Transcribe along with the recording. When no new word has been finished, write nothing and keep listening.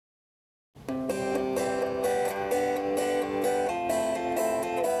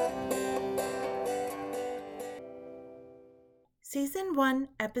Season 1,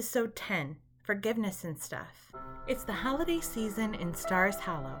 Episode 10, Forgiveness and Stuff. It's the holiday season in Stars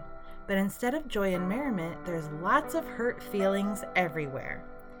Hollow, but instead of joy and merriment, there's lots of hurt feelings everywhere.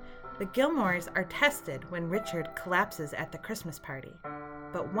 The Gilmores are tested when Richard collapses at the Christmas party.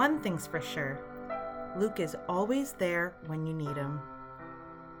 But one thing's for sure, Luke is always there when you need him.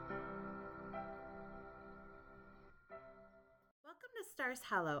 Welcome to Stars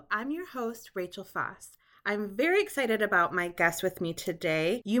Hollow. I'm your host, Rachel Foss. I'm very excited about my guest with me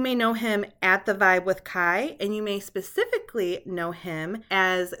today. You may know him at The Vibe with Kai, and you may specifically know him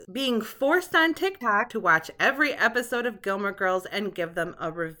as being forced on TikTok to watch every episode of Gilmore Girls and give them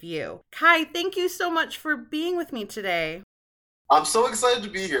a review. Kai, thank you so much for being with me today. I'm so excited to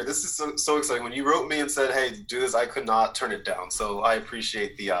be here. This is so exciting. When you wrote me and said, hey, do this, I could not turn it down. So I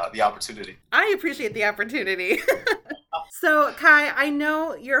appreciate the opportunity. I appreciate the opportunity. So, Kai, I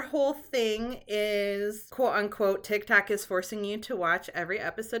know your whole thing is, quote unquote, TikTok is forcing you to watch every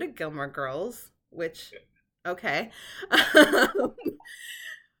episode of Gilmore Girls, which, okay.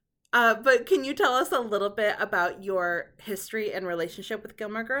 But can you tell us a little bit about your history and relationship with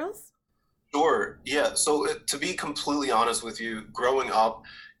Gilmore Girls? Sure. Yeah. So to be completely honest with you, growing up,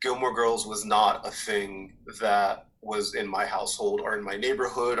 Gilmore Girls was not a thing that was in my household or in my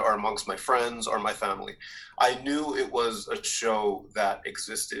neighborhood or amongst my friends or my family. I knew it was a show that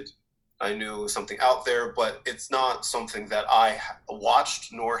existed. I knew it was something out there, but it's not something that I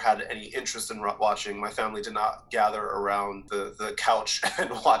watched nor had any interest in watching. My family did not gather around the couch and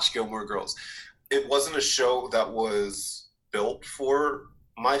watch Gilmore Girls. It wasn't a show that was built for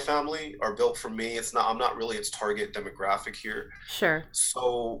my family or built for me. I'm not really its target demographic here. Sure.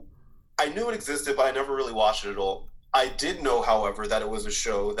 So I knew it existed, but I never really watched it at all. I did know, however, that it was a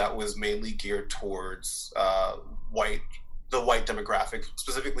show that was mainly geared towards the white demographic,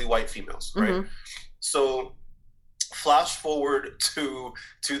 specifically white females, right? Mm-hmm. So flash forward to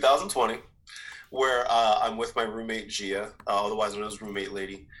 2020, where I'm with my roommate Gia, otherwise known as Roommate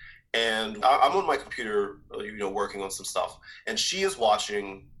Lady, and I'm on my computer, working on some stuff, and she is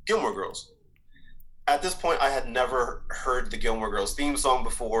watching Gilmore Girls. At this point, I had never heard the Gilmore Girls theme song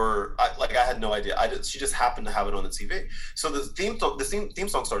before. I had no idea. She just happened to have it on the TV. So the theme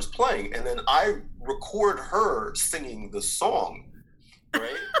song starts playing, and then I record her singing the song,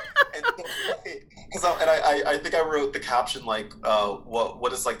 right? I think I wrote the caption like,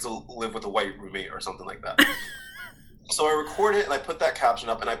 "What it's like to live with a white roommate" or something like that. So I record it and I put that caption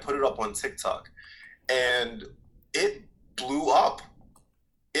up and I put it up on TikTok, and it blew up.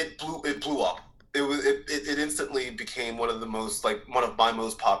 It blew up. It instantly became one of my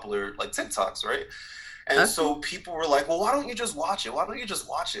most popular TikToks, right? And So people were like, well, why don't you just watch it? Why don't you just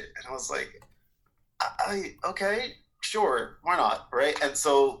watch it? And I was like, okay, sure, why not, right? And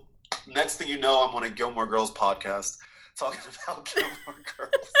so next thing you know, I'm on a Gilmore Girls podcast talking about Gilmore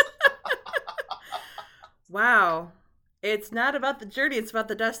Girls. Wow. It's not about the journey, it's about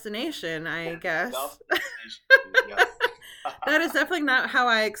the destination, I guess. Yes. That is definitely not how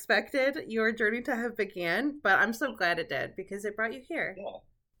I expected your journey to have began, but I'm so glad it did because it brought you here.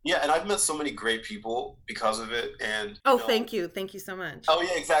 Yeah, and I've met so many great people because of it. And thank you so much. Oh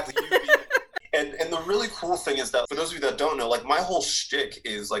yeah, exactly. And the really cool thing is that for those of you that don't know, my whole shtick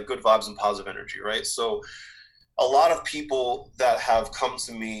is good vibes and positive energy, right? So a lot of people that have come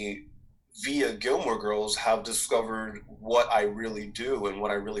to me via Gilmore Girls have discovered what I really do and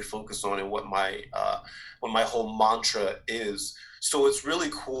what I really focus on and what my whole mantra is. So it's really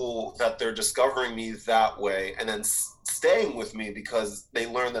cool that they're discovering me that way and then staying with me because they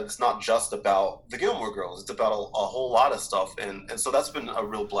learn that it's not just about the Gilmore Girls. It's about a whole lot of stuff. And so that's been a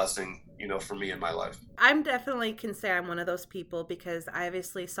real blessing, for me in my life. I'm definitely can say I'm one of those people because I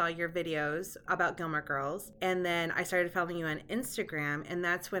obviously saw your videos about Gilmore Girls, and then I started following you on Instagram, and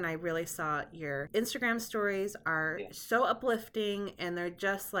that's when I really saw your Instagram stories are so uplifting, and they're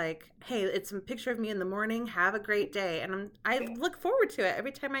just like, hey, it's a picture of me in the morning, have a great day, and I look forward to it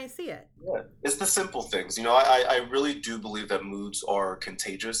every time I see it. Yeah, it's the simple things. I really do believe that moods are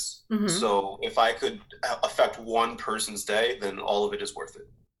contagious. Mm-hmm. So if I could affect one person's day, then all of it is worth it.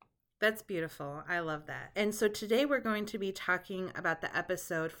 That's beautiful. I love that. And so today we're going to be talking about the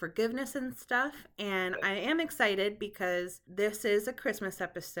episode Forgiveness and Stuff. And I am excited because this is a Christmas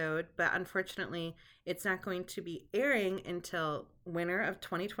episode, but unfortunately it's not going to be airing until winter of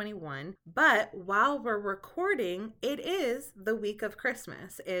 2021. But while we're recording, it is the week of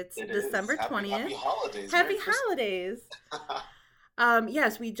Christmas. It's December 20th. Happy holidays. Happy holidays.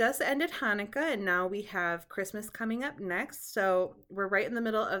 Yes, we just ended Hanukkah and now we have Christmas coming up next. So we're right in the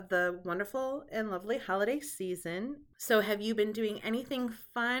middle of the wonderful and lovely holiday season. So have you been doing anything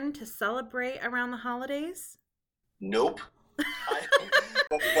fun to celebrate around the holidays? Nope. I,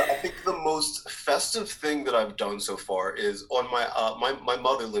 I think the most festive thing that I've done so far is on my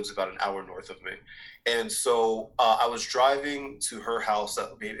mother lives about an hour north of me, and so I was driving to her house.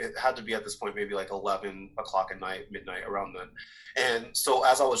 It had to be at this point maybe like 11 o'clock at night, midnight around then. And so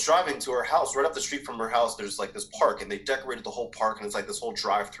as I was driving to her house, right up the street from her house, there's like this park, and they decorated the whole park, and it's like this whole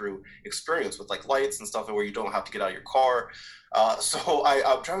drive-through experience with like lights and stuff, and where you don't have to get out of your car.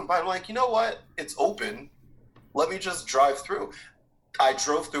 I'm driving by. I'm like, you know what? It's open. Let me just drive through. I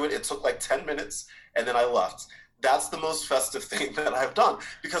drove through it. It took like 10 minutes and then I left. That's the most festive thing that I've done,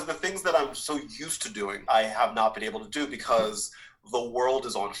 because the things that I'm so used to doing, I have not been able to do because the world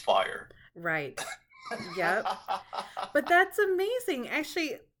is on fire. Right. Yep. But that's amazing.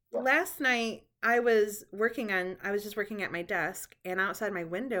 Actually, Yeah. last night I was just working at my desk, and outside my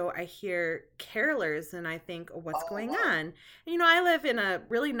window I hear carolers, and I think, oh, what's Oh, going wow. on? And, I live in a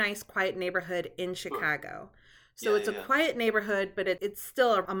really nice, quiet neighborhood in Sure. Chicago. So Yeah, it's yeah, a yeah. quiet neighborhood, but it's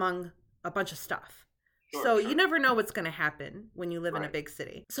still among a bunch of stuff. Sure, So you sure. never know what's going to happen when you live in a Right. big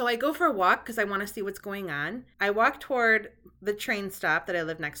city. So I go for a walk because I want to see what's going on. I walk toward the train stop that I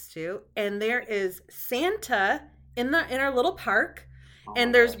live next to, and there is Santa in our little park, Oh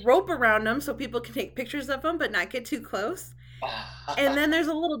and my there's gosh. rope around him so people can take pictures of him but not get too close. And then there's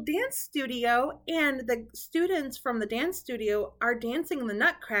a little dance studio, and the students from the dance studio are dancing the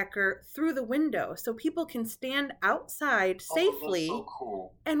Nutcracker through the window so people can stand outside Oh, that's safely so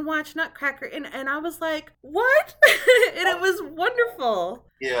cool. and watch Nutcracker. And I was like, what? And it was wonderful.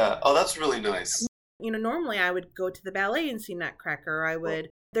 Yeah. Oh, that's really nice. Normally I would go to the ballet and see Nutcracker.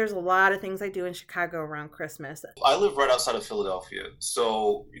 There's a lot of things I do in Chicago around Christmas. I live right outside of Philadelphia,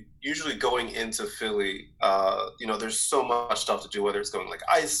 so usually going into Philly, there's so much stuff to do, whether it's going like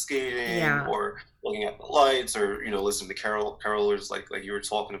ice skating Yeah. or looking at the lights, or listening to carolers like you were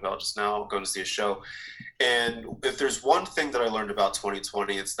talking about just now, going to see a show. And if there's one thing that I learned about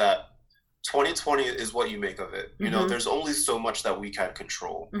 2020, it's that 2020 is what you make of it. Mhm. There's only so much that we can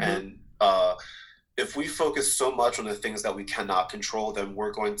control, Mhm. and if we focus so much on the things that we cannot control, then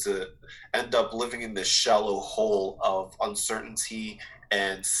we're going to end up living in this shallow hole of uncertainty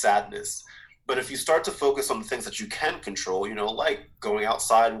and sadness. But if you start to focus on the things that you can control, like going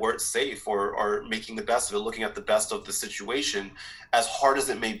outside where it's safe, or making the best of it, looking at the best of the situation, as hard as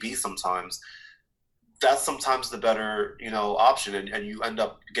it may be sometimes, that's sometimes the better, option. And you end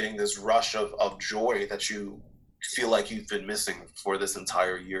up getting this rush of joy that you feel like you've been missing for this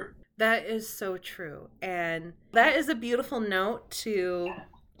entire year. That is so true. And that is a beautiful note to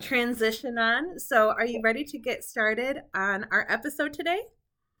transition on. So, are you ready to get started on our episode today?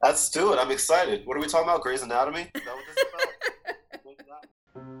 Let's do it. I'm excited. What are we talking about? Grey's Anatomy? Is that what this is about?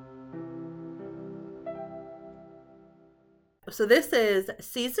 So, this is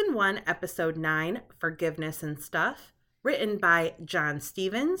season 1, episode 9, Forgiveness and Stuff, written by John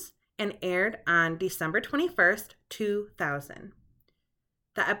Stevens and aired on December 21st, 2000.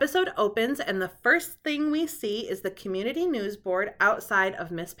 The episode opens, and the first thing we see is the community news board outside of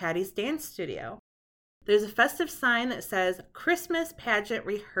Miss Patty's dance studio. There's a festive sign that says Christmas Pageant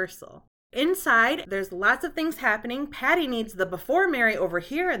Rehearsal. Inside, there's lots of things happening. Patty needs the before Mary over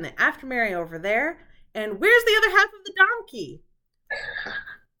here and the after Mary over there. And where's the other half of the donkey?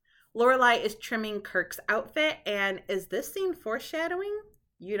 Lorelai is trimming Kirk's outfit, and is this scene foreshadowing?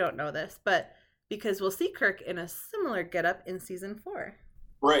 You don't know this, but because we'll see Kirk in a similar getup in season 4.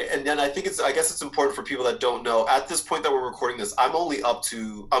 Right, and then I guess it's important for people that don't know. At this point that we're recording this, I'm about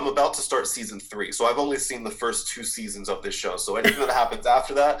to start season 3, so I've only seen the first 2 seasons of this show. So anything that happens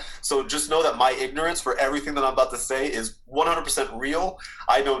after that, so just know that my ignorance for everything that I'm about to say is 100% real.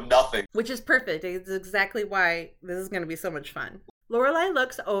 I know nothing. Which is perfect. It's exactly why this is going to be so much fun. Lorelai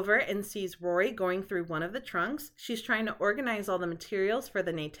looks over and sees Rory going through one of the trunks. She's trying to organize all the materials for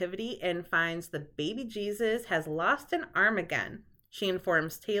the nativity and finds the baby Jesus has lost an arm again. She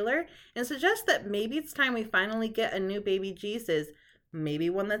informs Taylor and suggests that maybe it's time we finally get a new baby Jesus, maybe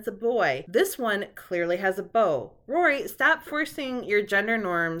one that's a boy. This one clearly has a bow. Rory, stop forcing your gender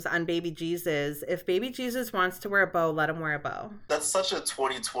norms on baby Jesus. If baby Jesus wants to wear a bow, let him wear a bow. That's such a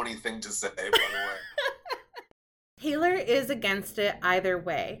 2020 thing to say, by the way. Taylor is against it either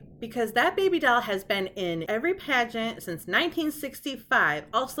way, because that baby doll has been in every pageant since 1965.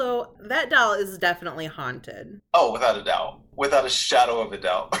 Also, that doll is definitely haunted. Oh, without a doubt. Without a shadow of a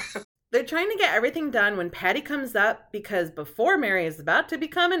doubt. They're trying to get everything done when Patty comes up, because before Mary is about to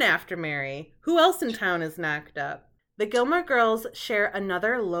become an after Mary. Who else in town is knocked up? The Gilmore Girls share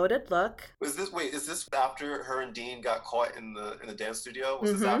another loaded look. Is this after her and Dean got caught in the dance studio?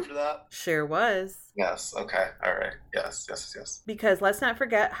 Was this Mm-hmm. after that? Sure was. Yes. Okay. All right. Yes. Because let's not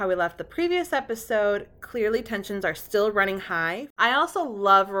forget how we left the previous episode. Clearly tensions are still running high. I also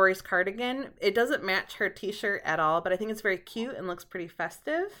love Rory's cardigan. It doesn't match her t-shirt at all, but I think it's very cute and looks pretty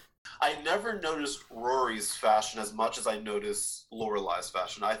festive. I never noticed Rory's fashion as much as I noticed Lorelai's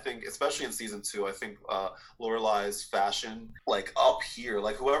fashion. I think, especially in season 2, I think Lorelai's fashion, like up here,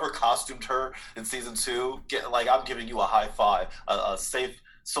 like whoever costumed her in season 2, I'm giving you a high five, a safe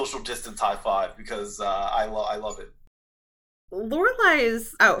social distance high five, because I love it.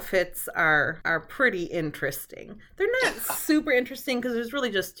 Lorelai's outfits are pretty interesting. They're not super interesting because there's really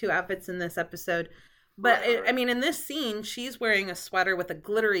just 2 outfits in this episode. But, Right. I mean, in this scene, she's wearing a sweater with a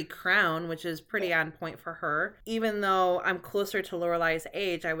glittery crown, which is pretty on point for her. Even though I'm closer to Lorelai's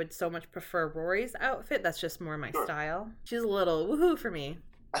age, I would so much prefer Rory's outfit. That's just more my style. She's a little woohoo for me.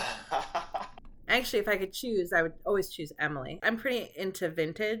 Actually, if I could choose, I would always choose Emily. I'm pretty into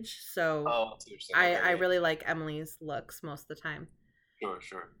vintage, so I really like Emily's looks most of the time.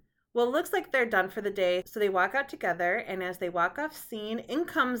 Sure. Well, it looks like they're done for the day, so they walk out together, and as they walk off scene, in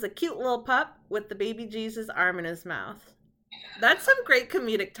comes a cute little pup with the baby Jesus arm in his mouth. That's some great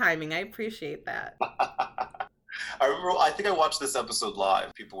comedic timing. I appreciate that. I think I watched this episode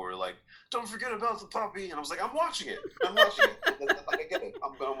live. People were like, "Don't forget about the puppy," and I was like, "I'm watching it. Like, I get it.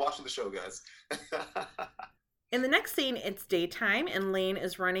 I'm watching the show, guys." In the next scene, it's daytime, and Lane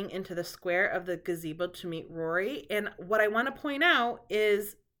is running into the square of the gazebo to meet Rory. And what I want to point out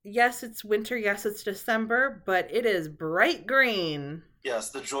is, yes, it's winter. Yes, it's December, but it is bright green.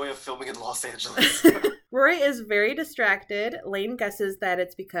 Yes, the joy of filming in Los Angeles. Rory is very distracted. Lane guesses that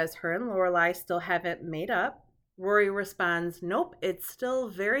it's because her and Lorelai still haven't made up. Rory responds, "Nope, it's still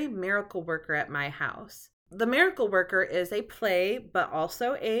very Miracle Worker at my house." The Miracle Worker is a play, but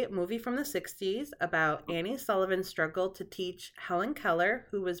also a movie from the 60s about Annie Sullivan's struggle to teach Helen Keller,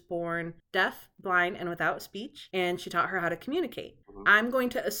 who was born deaf, blind, and without speech, and she taught her how to communicate. I'm going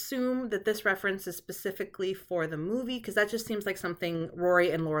to assume that this reference is specifically for the movie, because that just seems like something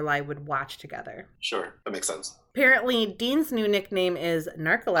Rory and Lorelai would watch together. Sure, that makes sense. Apparently, Dean's new nickname is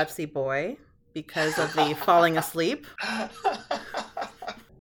Narcolepsy Boy because of the falling asleep.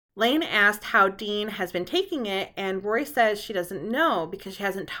 Lane asked how Dean has been taking it, and Rory says she doesn't know because she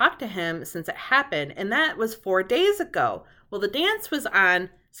hasn't talked to him since it happened, and that was 4 days ago. Well, the dance was on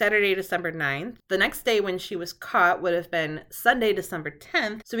Saturday, December 9th. The next day when she was caught would have been Sunday, December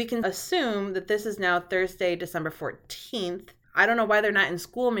 10th, so we can assume that this is now Thursday, December 14th. I don't know why they're not in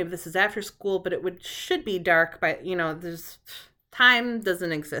school. Maybe this is after school, but should be dark, but, there's... Time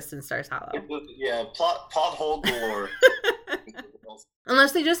doesn't exist in Stars Hollow. Yeah, plot hole galore.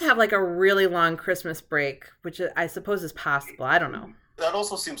 Unless they just have like a really long Christmas break, which I suppose is possible. I don't know. That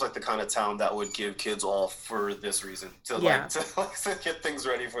also seems like the kind of town that would give kids off for this reason. To get things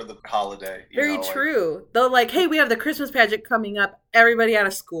ready for the holiday. Very true. They're like, hey, we have the Christmas pageant coming up. Everybody out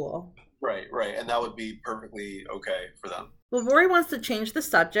of school. Right. And that would be perfectly okay for them. Well, Rory wants to change the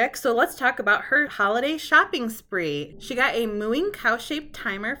subject, so let's talk about her holiday shopping spree. She got a mooing cow-shaped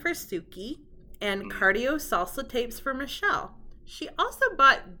timer for Suki and cardio salsa tapes for Michelle. She also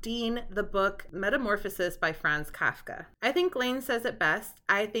bought Dean the book Metamorphosis by Franz Kafka. I think Lane says it best.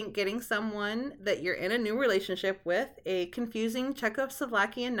 I think getting someone that you're in a new relationship with a confusing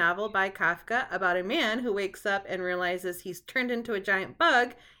Czechoslovakian novel by Kafka about a man who wakes up and realizes he's turned into a giant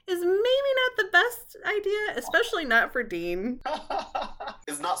bug is maybe not the best idea, especially not for Dean.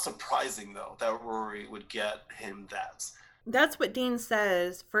 It's not surprising, though, that Rory would get him that. That's what Dean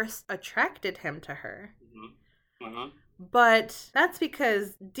says first attracted him to her. Mm-hmm. But that's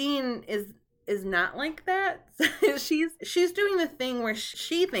because Dean is not like that. she's doing the thing where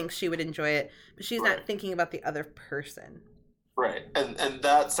she thinks she would enjoy it, but she's not thinking about the other person. Right. And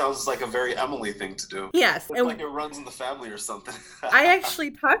that sounds like a very Emily thing to do. Yes. It's like it runs in the family or something. I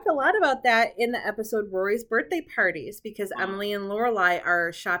actually talked a lot about that in the episode Rory's birthday parties, because Emily and Lorelai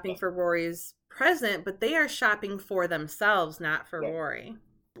are shopping for Rory's present, but they are shopping for themselves, not for Rory.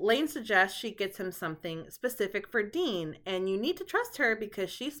 Lane suggests she gets him something specific for Dean, and you need to trust her because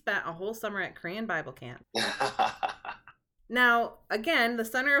she spent a whole summer at Korean Bible camp. Now, again, the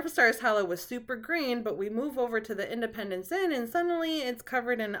center of Stars Hollow was super green, but we move over to the Independence Inn, and suddenly it's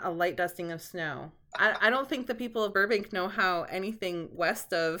covered in a light dusting of snow. I don't think the people of Burbank know how anything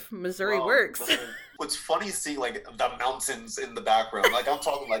west of Missouri works. What's funny is seeing, like, the mountains in the background. Like, I'm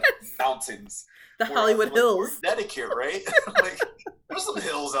talking, like, mountains. The Hollywood Hills. Connecticut, right? Like, there's some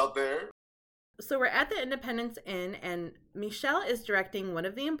hills out there. So we're at the Independence Inn, and Michelle is directing one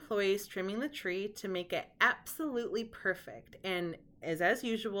of the employees trimming the tree to make it absolutely perfect, and is, as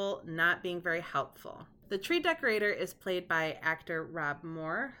usual, not being very helpful. The tree decorator is played by actor Rob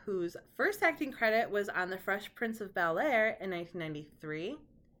Moore, whose first acting credit was on The Fresh Prince of Bel-Air in 1993.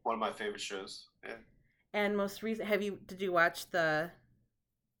 One of my favorite shows. Yeah. And most recent, did you watch the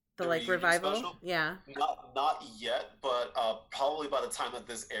like reunion revival? special? Yeah. Not yet, but probably by the time that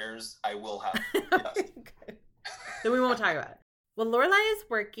this airs, I will have. Yes. Okay, good. Then we won't talk about it. Well, Lorelai is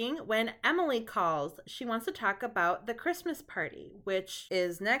working when Emily calls. She wants to talk about the Christmas party, which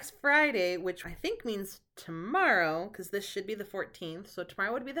is next Friday, which I think means tomorrow, because this should be the 14th. So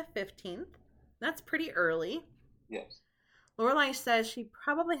tomorrow would be the 15th. That's pretty early. Yes. Lorelai says she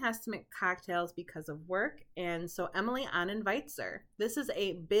probably has to make cocktails because of work, and so Emily uninvites her. This is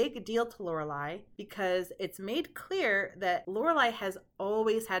a big deal to Lorelai because it's made clear that Lorelai has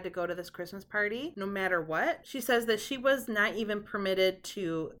always had to go to this Christmas party no matter what. She says that she was not even permitted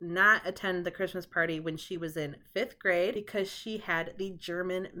to not attend the Christmas party when she was in 5th grade because she had the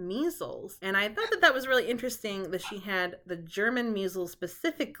German measles. And I thought that was really interesting that she had the German measles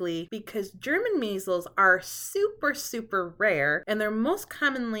specifically because German measles are super, super rare, and they're most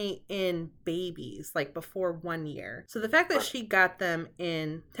commonly in babies, like before 1 year. So the fact that she got them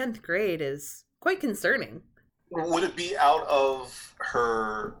in 10th grade is quite concerning. Would it be out of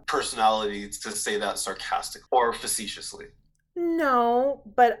her personality to say that sarcastic or facetiously? No,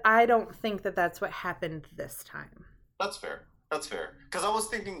 but I don't think that that's what happened this time. That's fair. That's fair. Because I was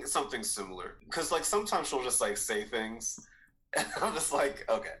thinking something similar. Because like sometimes she'll just like say things and I'm just like,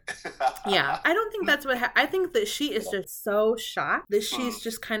 okay. Yeah, I don't think that's what I think that she is just so shocked that she's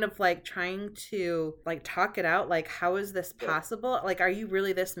just kind of like trying to like talk it out. Like, how is this possible? Like, are you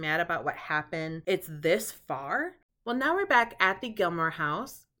really this mad about what happened? It's this far? Well, now we're back at the Gilmore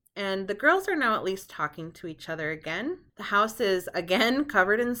house, and the girls are now at least talking to each other again. The house is again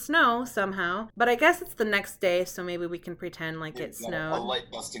covered in snow somehow, but I guess it's the next day, so maybe we can pretend like it snowed. A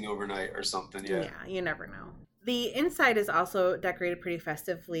light dusting overnight or something, yeah. Yeah, you never know. The inside is also decorated pretty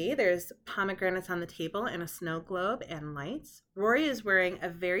festively. There's pomegranates on the table and a snow globe and lights. Rory is wearing a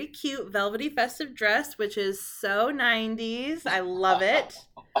very cute velvety festive dress, which is so 90s. I love it.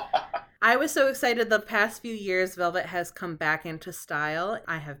 I was so excited the past few years velvet has come back into style.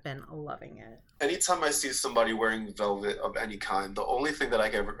 I have been loving it. Anytime I see somebody wearing velvet of any kind, the only thing that I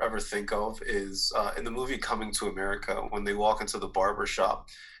can ever think of is in the movie Coming to America, when they walk into the barber shop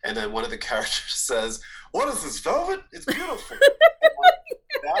and then one of the characters says, "What is this, velvet? It's beautiful."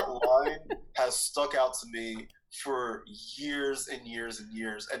 That line has stuck out to me for years and years and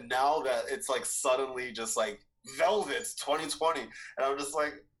years. And now that it's like suddenly just like velvet's 2020. And I'm just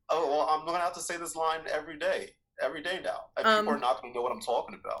like, oh, well, I'm going to have to say this line every day now. And people are not going to know what I'm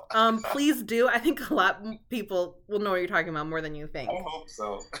talking about. Please do. I think a lot of people will know what you're talking about more than you think. I hope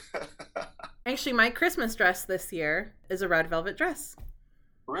so. Actually, my Christmas dress this year is a red velvet dress.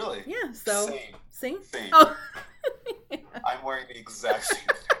 Really? Yeah, so... Same. Oh. Yeah. I'm wearing the exact same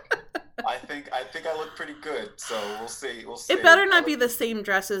thing. I think I look pretty good, so we'll see. It better not be the same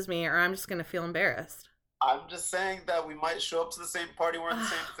dress as me, or I'm just going to feel embarrassed. I'm just saying that we might show up to the same party wearing the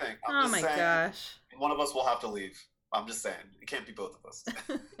same thing. Oh my gosh. One of us will have to leave. I'm just saying. It can't be both of us.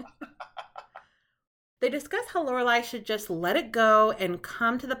 They discuss how Lorelai should just let it go and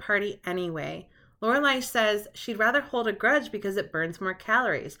come to the party anyway. Lorelai says she'd rather hold a grudge because it burns more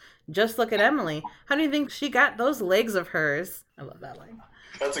calories. Just look at Emily. How do you think she got those legs of hers? I love that line.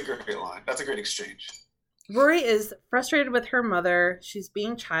 That's a great line. That's a great exchange. Rory is frustrated with her mother. She's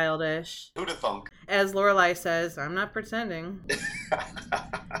being childish. Who'da thunk? As Lorelai says, I'm not pretending.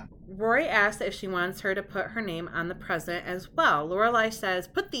 Rory asks if she wants her to put her name on the present as well. Lorelai says,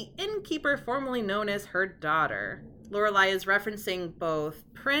 put the innkeeper formerly known as her daughter. Lorelai is referencing both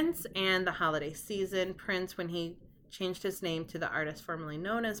Prince and the holiday season. Prince when he changed his name to the artist formerly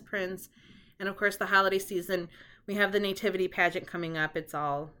known as Prince. And of course the holiday season, we have the nativity pageant coming up. It's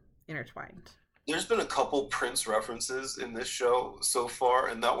all intertwined. There's been a couple Prince references in this show so far,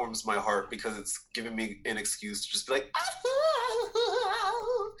 and that warms my heart because it's given me an excuse to just be like,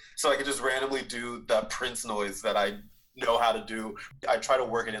 so I can just randomly do that Prince noise that I know how to do. I try to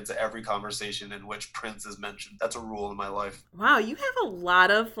work it into every conversation in which Prince is mentioned. That's a rule in my life. Wow, you have a lot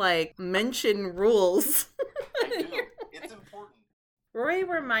of mention rules. I do. It's important. Rory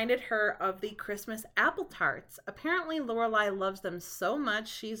reminded her of the Christmas apple tarts. Apparently, Lorelai loves them so much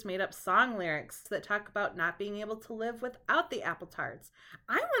she's made up song lyrics that talk about not being able to live without the apple tarts.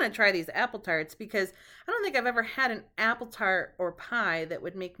 I want to try these apple tarts because I don't think I've ever had an apple tart or pie that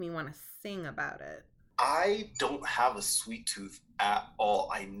would make me want to sing about it. I don't have a sweet tooth at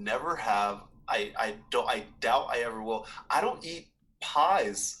all. I never have. I doubt I ever will. I don't eat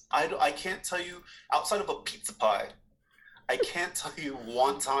pies. I can't tell you, outside of a pizza pie, I can't tell you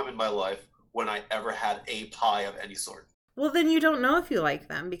one time in my life when I ever had a pie of any sort. Well, then you don't know if you like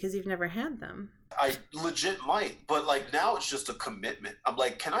them because you've never had them. I legit might, but like now it's just a commitment. I'm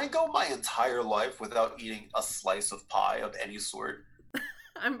like, can I go my entire life without eating a slice of pie of any sort?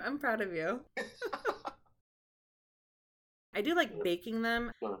 I'm proud of you. I do like baking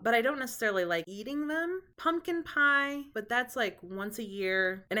them, but I don't necessarily like eating them. Pumpkin pie, but that's like once a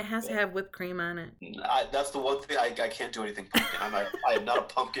year, and it has to have whipped cream on it. That's the one thing I can't do anything pumpkin. I am not a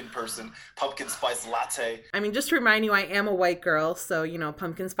pumpkin person. Pumpkin spice latte. I mean, just to remind you, I am a white girl, so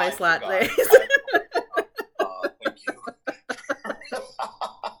pumpkin spice lattes. Thank you.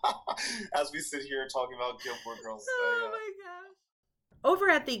 As we sit here talking about Gilmore Girls. Oh my gosh. Over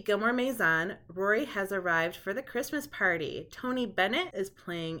at the Gilmore Maison, Rory has arrived for the Christmas party. Tony Bennett is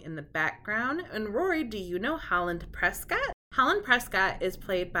playing in the background. And Rory, do you know Holland Prescott? Holland Prescott is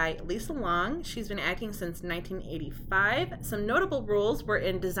played by Lisa Long. She's been acting since 1985. Some notable roles were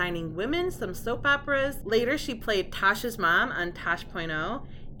in Designing Women, some soap operas. Later, she played Tasha's mom on Tosh.0.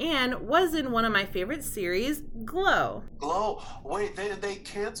 And was in one of my favorite series, Glow. Glow? Wait, they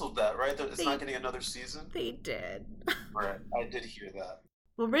canceled that, right? It's not getting another season? They did. Right, I did hear that.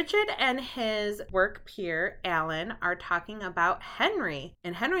 Well, Richard and his work peer, Alan, are talking about Henry.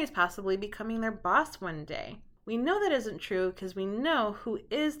 And Henry is possibly becoming their boss one day. We know that isn't true because we know who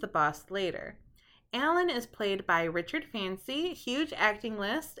is the boss later. Alan is played by Richard Fancy, huge acting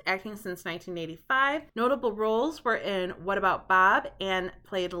list, acting since 1985. Notable roles were in What About Bob and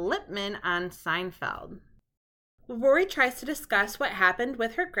played Lipman on Seinfeld. Rory tries to discuss what happened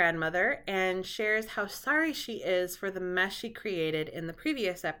with her grandmother and shares how sorry she is for the mess she created in the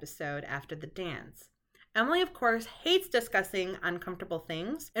previous episode after the dance. Emily, of course, hates discussing uncomfortable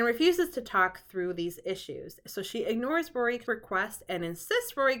things and refuses to talk through these issues. So she ignores Rory's request and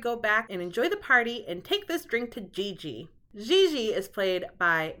insists Rory go back and enjoy the party and take this drink to Gigi. Gigi is played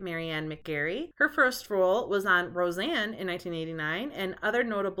by Marianne McGarry. Her first role was on Roseanne in 1989, and other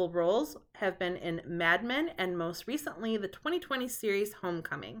notable roles have been in Mad Men and most recently the 2020 series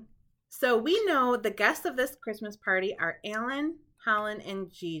Homecoming. So we know the guests of this Christmas party are Alan, Holland, and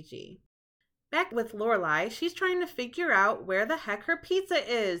Gigi. Back with Lorelai, she's trying to figure out where the heck her pizza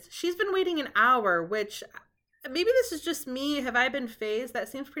is. She's been waiting an hour, which maybe this is just me. Have I been phased? That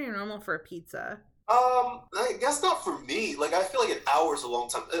seems pretty normal for a pizza. I guess not for me. Like, I feel like an hour is a long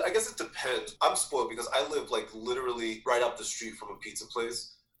time. I guess it depends. I'm spoiled because I live like literally right up the street from a pizza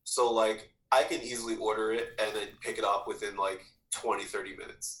place. So like I can easily order it and then pick it up within like 20, 30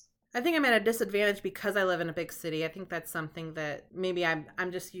 minutes. I think I'm at a disadvantage because I live in a big city. I think that's something that maybe I'm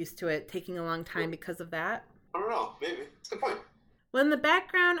just used to it taking a long time because of that. I don't know. Maybe. It's a good point. Well, in the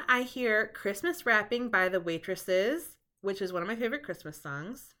background, I hear Christmas Wrapping by the Waitresses, which is one of my favorite Christmas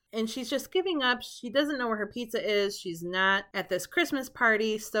songs. And she's just giving up. She doesn't know where her pizza is. She's not at this Christmas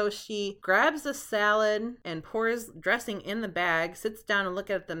party. So she grabs a salad and pours dressing in the bag, sits down and looks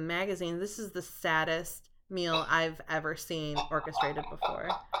at the magazine. This is the saddest meal I've ever seen orchestrated before.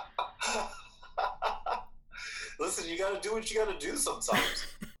 Listen, you gotta do what you gotta do sometimes.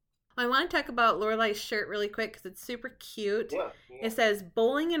 I want to talk about Lorelai's shirt really quick because it's super cute. Yeah. It says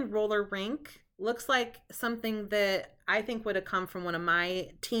Bowling and Roller Rink. Looks like something that I think would have come from one of my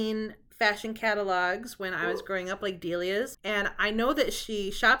teen fashion catalogs when I was growing up, like Delia's. And I know that she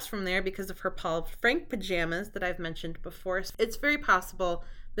shops from there because of her Paul Frank pajamas that I've mentioned before. So it's very possible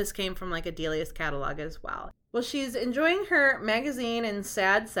this came from like a Delia's catalog as well. Well, she's enjoying her magazine and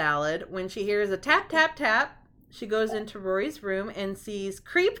sad salad when she hears a tap, tap, tap. She goes into Rory's room and sees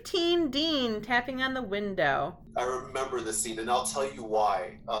Creep Teen Dean tapping on the window. I remember the scene, and I'll tell you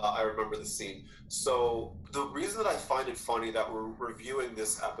why I remember the scene. So the reason that I find it funny that we're reviewing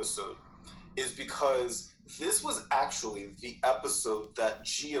this episode is because this was actually the episode that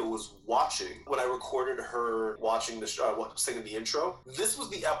Gia was watching when I recorded her watching the show, singing the intro. This was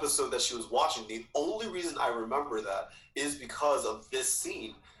the episode that she was watching. The only reason I remember that is because of this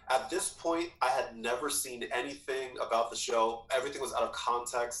scene. At this point, I had never seen anything about the show. Everything was out of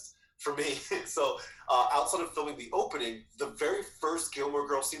context for me. So outside of filming the opening, the very first Gilmore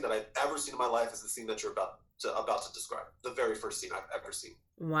Girls scene that I've ever seen in my life is the scene that you're about to describe. The very first scene I've ever seen.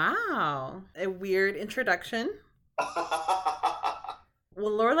 Wow. A weird introduction. Well,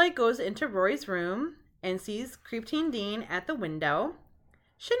 Lorelai goes into Rory's room and sees Creep Teen Dean at the window.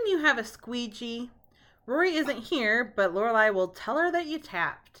 Shouldn't you have a squeegee? Rory isn't here, but Lorelai will tell her that you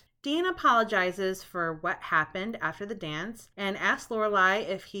tapped. Dean apologizes for what happened after the dance and asks Lorelai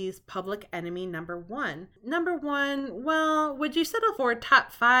if he's public enemy number one. Number one, well, would you settle for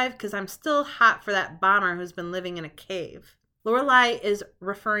top 5? Because I'm still hot for that bomber who's been living in a cave. Lorelai is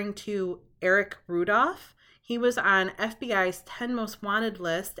referring to Eric Rudolph. He was on FBI's 10 Most Wanted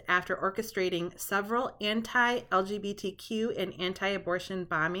list after orchestrating several anti-LGBTQ and anti-abortion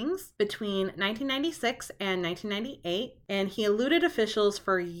bombings between 1996 and 1998, and he eluded officials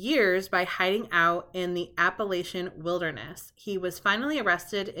for years by hiding out in the Appalachian wilderness. He was finally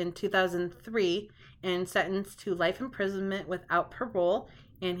arrested in 2003 and sentenced to life imprisonment without parole,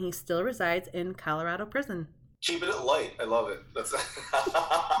 and he still resides in Colorado prison. Keeping it light. I love it. That's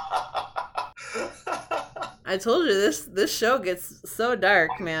I told you this show gets so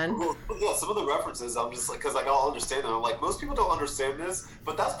dark, man. Yeah, some of the references, I'm just like, because I don't understand them. I'm like, most people don't understand this,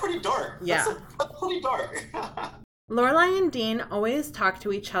 but that's pretty dark. Yeah. That's pretty dark. Lorelai and Dean always talk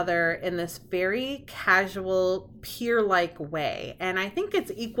to each other in this very casual, peer-like way. And I think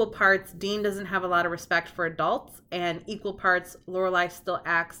it's equal parts Dean doesn't have a lot of respect for adults, and equal parts Lorelai still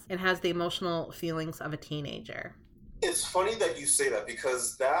acts and has the emotional feelings of a teenager. It's funny that you say that,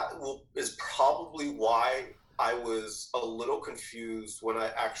 because is probably why I was a little confused when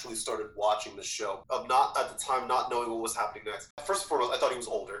I actually started watching the show. Of not at the time not knowing what was happening next. First and foremost, I thought he was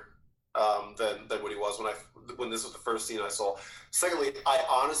older than what he was when this was the first scene I saw. Secondly, I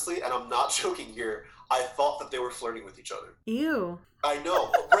honestly, and I'm not joking here, I thought that they were flirting with each other. Ew. I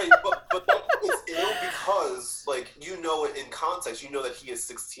know, right? but that is ill because, like, you know it in context. You know that he is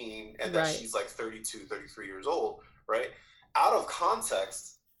 16 and that she's like 32, 33 years old, right? Out of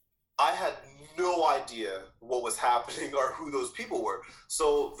context, I had no idea what was happening or who those people were.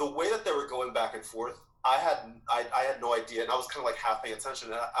 So the way that they were going back and forth, I had no idea, and I was kind of like half paying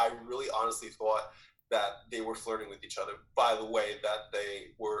attention. And I really honestly thought that they were flirting with each other by the way that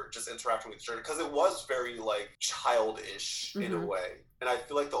they were just interacting with each other, because it was very like childish in a way. And I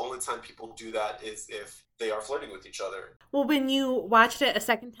feel like the only time people do that is if they are flirting with each other. Well, when you watched it a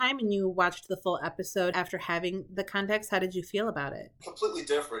second time and you watched the full episode after having the context, how did you feel about it? Completely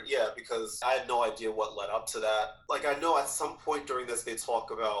different, yeah, because I had no idea what led up to that. Like, I know at some point during this they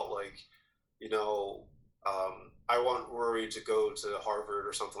talk about, like, you know, I want Rory to go to Harvard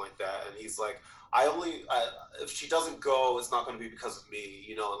or something like that, and he's like, if she doesn't go, it's not going to be because of me,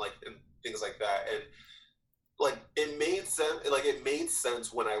 you know, and things like that. And like, it made sense. Like, it made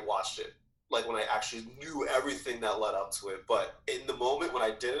sense when I watched it, like when I actually knew everything that led up to it. But in the moment when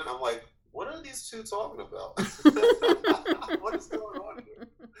I didn't, I'm like, what are these two talking about? What is going on here?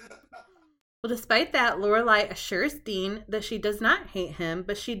 Well, despite that, Lorelai assures Dean that she does not hate him,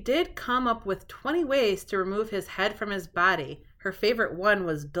 but she did come up with 20 ways to remove his head from his body. Her favorite one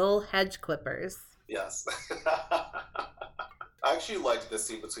was dull hedge clippers. Yes. I actually liked this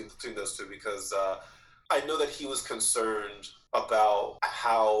scene between those two, because I know that he was concerned about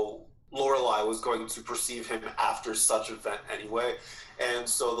how Lorelai was going to perceive him after such an event anyway. And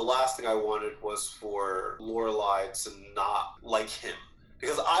so the last thing I wanted was for Lorelai to not like him,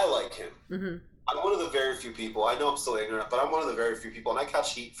 because I like him. Mm-hmm. I'm one of the very few people, I know I'm still ignorant, but I'm one of the very few people, and I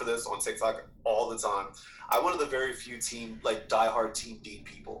catch heat for this on TikTok all the time. I'm one of the very few diehard Team Dean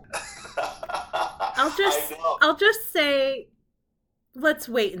people. I'll just say, let's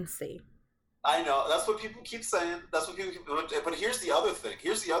wait and see. I know, that's what people keep saying. But here's the other thing.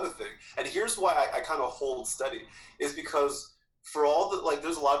 And here's why I kind of hold steady, is because for all the, like,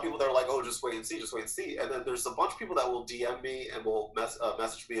 there's a lot of people that are like, oh, just wait and see. And then there's a bunch of people that will DM me and will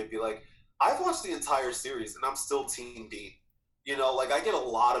message me and be like, I've watched the entire series and I'm still Team Dean. You know, like, I get a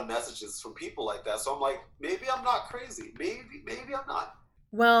lot of messages from people like that. So I'm like, maybe I'm not crazy. Maybe I'm not.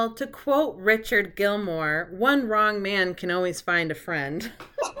 Well, to quote Richard Gilmore, one wrong man can always find a friend.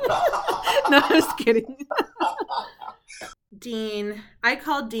 No, I was kidding. Dean, I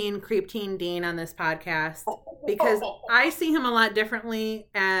call Dean Creep Teen Dean on this podcast because I see him a lot differently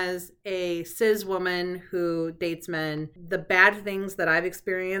as a cis woman who dates men. The bad things that I've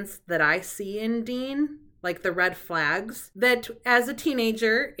experienced that I see in Dean, like the red flags, that as a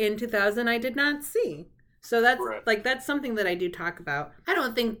teenager in 2000 I did not see. So that's right. Like, that's something that I do talk about. I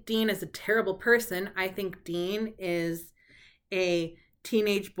don't think Dean is a terrible person. I think Dean is a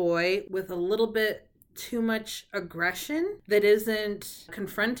teenage boy with a little bit too much aggression that isn't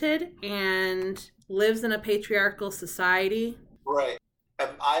confronted and lives in a patriarchal society. Right. And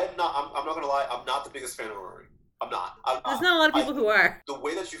I'm not going to lie, I'm not the biggest fan of Rory. I'm not. There's not a lot of people who are. The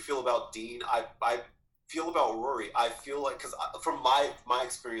way that you feel about Dean, I feel about Rory. I feel like, because from my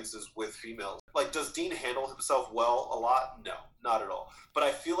experiences with females, like, does Dean handle himself well a lot? No, not at all. But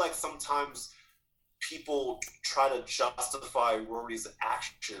I feel like sometimes people try to justify Rory's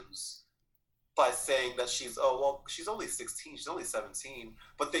actions by saying that she's only 16, she's only 17,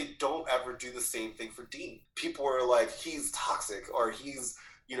 but they don't ever do the same thing for Dean. People are like, he's toxic, or he's,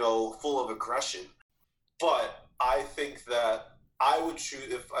 full of aggression. But I think that I would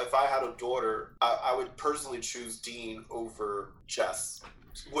choose, if I had a daughter, I would personally choose Dean over Jess,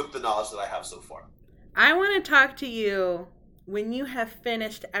 with the knowledge that I have so far. I want to talk to you when you have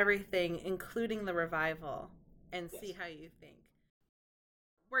finished everything, including the revival, and see how you think.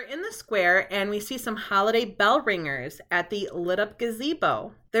 We're in the square and we see some holiday bell ringers at the lit up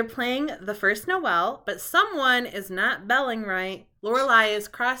gazebo. They're playing the first Noel, but someone is not belling right. Lorelai is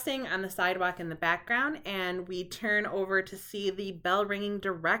crossing on the sidewalk in the background, and we turn over to see the bell ringing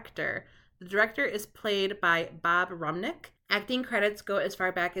director. The director is played by Bob Rumnick. Acting credits go as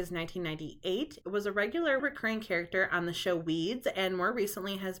far back as 1998. It was a regular recurring character on the show Weeds, and more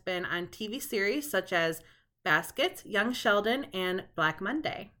recently has been on TV series such as Baskets, Young Sheldon, and Black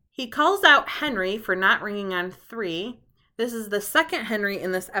Monday. He calls out Henry for not ringing on 3. This is the second Henry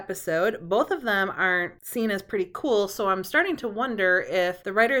in this episode. Both of them aren't seen as pretty cool, so I'm starting to wonder if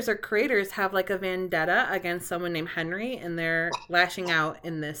the writers or creators have like a vendetta against someone named Henry and they're lashing out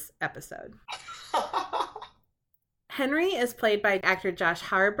in this episode. Henry is played by actor Josh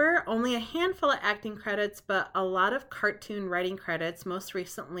Harbour. Only a handful of acting credits, but a lot of cartoon writing credits, most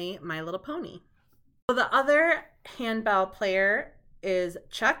recently My Little Pony. So the other handbell player is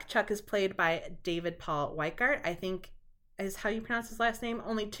Chuck. Chuck is played by David Paul Weikart, I think is how you pronounce his last name.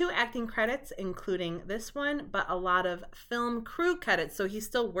 Only 2 acting credits, including this one, but a lot of film crew credits. So he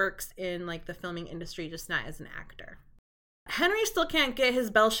still works in like the filming industry, just not as an actor. Henry still can't get his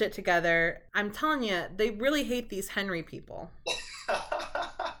bell shit together. I'm telling you, they really hate these Henry people.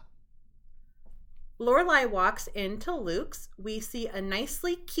 Lorelai walks into Luke's. We see a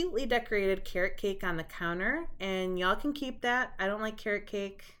nicely, cutely decorated carrot cake on the counter, and y'all can keep that. I don't like carrot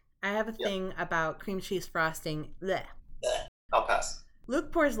cake. I have a thing about cream cheese frosting. Blech. I'll pass.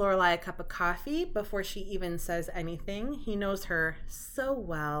 Luke pours Lorelai a cup of coffee before she even says anything. He knows her so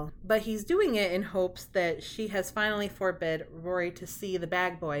well, but he's doing it in hopes that she has finally forbid Rory to see the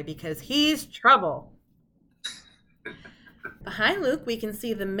bag boy because he's trouble. Behind Luke, we can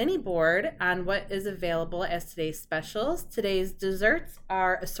see the mini board on what is available as today's specials. Today's desserts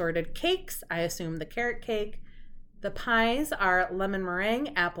are assorted cakes, I assume the carrot cake. The pies are lemon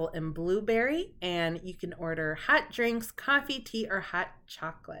meringue, apple, and blueberry, and you can order hot drinks, coffee, tea, or hot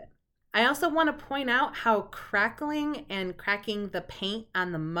chocolate. I also want to point out how crackling and cracking the paint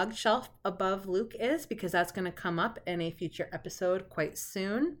on the mug shelf above Luke is, because that's going to come up in a future episode quite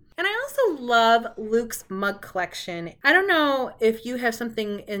soon. And I also love Luke's mug collection. I don't know if you have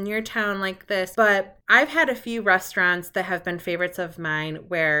something in your town like this, but I've had a few restaurants that have been favorites of mine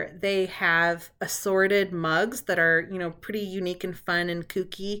where they have assorted mugs that are, pretty unique and fun and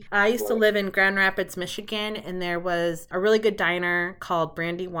kooky. I used to live in Grand Rapids, Michigan, and there was a really good diner called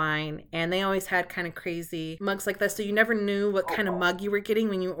Brandywine, and they always had kind of crazy mugs like this, so you never knew what kind of mug you were getting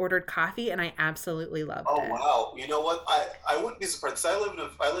when you ordered coffee, and I absolutely loved it. Oh, wow. You know what? I wouldn't be surprised, because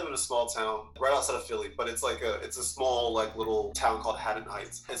I live in a small town right outside of Philly, but it's a small little town called Haddon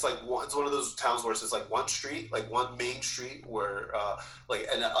Heights. It's it's one of those towns where it's just one street, one main street where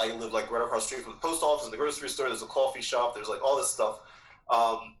and I live right across the street from the post office and the grocery store. There's a coffee shop. There's all this stuff.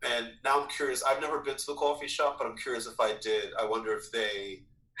 And now I'm curious. I've never been to the coffee shop, but I'm curious if I did. I wonder if they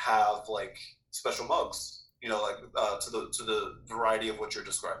have special mugs, to the variety of what you're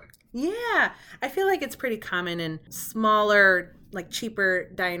describing. Yeah, I feel like it's pretty common in smaller,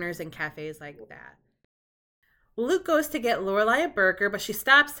 cheaper diners and cafes like that. Luke goes to get Lorelai a burger, but she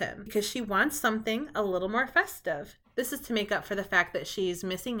stops him because she wants something a little more festive. This is to make up for the fact that she's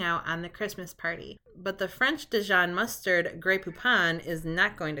missing out on the Christmas party. But the French Dijon mustard Grey Poupon is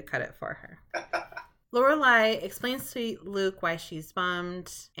not going to cut it for her. Lorelai explains to Luke why she's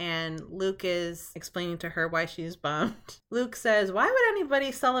bummed, and Luke is explaining to her why she's bummed. Luke says, why would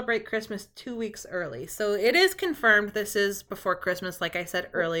anybody celebrate Christmas 2 weeks early? So it is confirmed this is before Christmas, like I said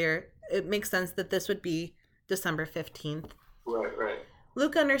earlier. It makes sense that this would be December 15th. Right.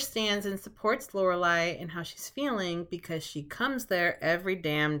 Luke understands and supports Lorelai in how she's feeling because she comes there every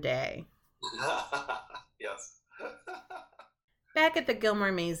damn day. Yes. Back at the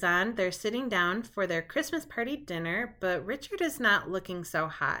Gilmore Maison, they're sitting down for their Christmas party dinner, but Richard is not looking so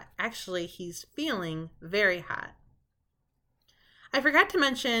hot. Actually, he's feeling very hot. I forgot to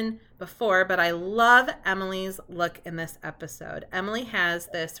mention before, but I love Emily's look in this episode. Emily has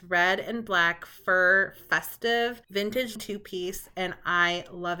this red and black fur festive vintage two-piece, and I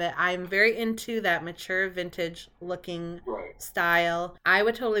love it. I'm very into that mature vintage looking style. I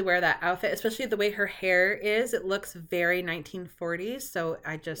would totally wear that outfit, especially the way her hair is. It looks very 1940s, so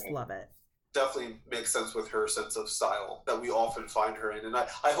I just love it. Definitely makes sense with her sense of style that we often find her in. And I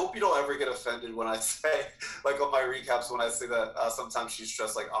hope you don't ever get offended when I say, like on my recaps, when I say that sometimes she's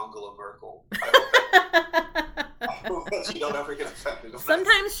dressed like Angela Merkel. I hope that you don't ever get offended.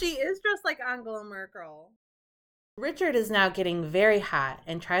 Sometimes she is dressed like Angela Merkel. Richard is now getting very hot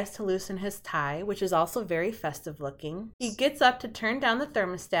and tries to loosen his tie, which is also very festive looking. He gets up to turn down the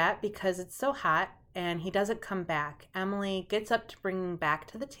thermostat because it's so hot, and he doesn't come back. Emily gets up to bring him back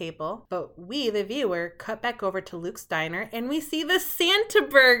to the table, but we, the viewer, cut back over to Luke's diner, and we see the Santa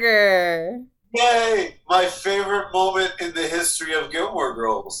Burger. Yay! My favorite moment in the history of Gilmore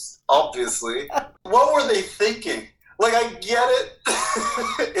Girls, obviously. What were they thinking? Like, I get it.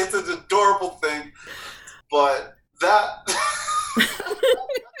 It's an adorable thing, but that...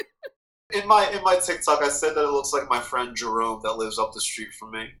 In my TikTok, I said that it looks like my friend Jerome that lives up the street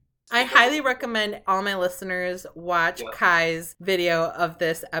from me. I highly recommend all my listeners watch Kai's video of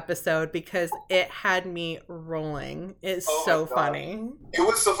this episode because it had me rolling. It's so funny. It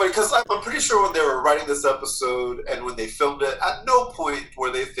was so funny because I'm pretty sure when they were writing this episode and when they filmed it, at no point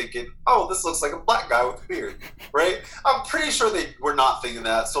were they thinking, oh, this looks like a black guy with a beard, right? I'm pretty sure they were not thinking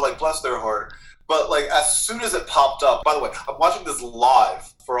that. So, like, bless their heart. But, like, as soon as it popped up, by the way, I'm watching this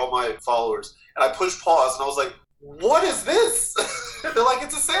live for all my followers, and I pushed pause and I was like, what is this? They're like,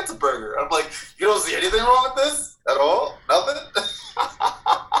 it's a Santa Burger. I'm like, you don't see anything wrong with this at all? Nothing?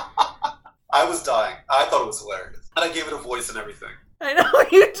 I was dying. I thought it was hilarious. And I gave it a voice and everything. I know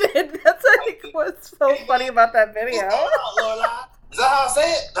you did. That's what's so funny about that video. What's going on, Lorelai? Is that how I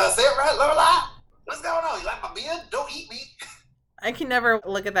say it? Did I say it right, Lorelai? What's going on? You like my beard? Don't eat me. I can never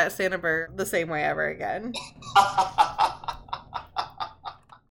look at that Santa Burger the same way ever again.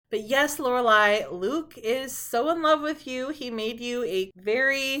 But yes, Lorelai, Luke is so in love with you. He made you a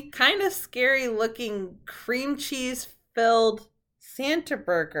very kind of scary looking cream cheese filled Santa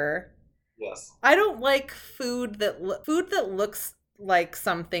Burger. Yes. I don't like food that looks like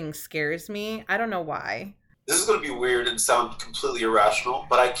something scares me. I don't know why. This is going to be weird and sound completely irrational,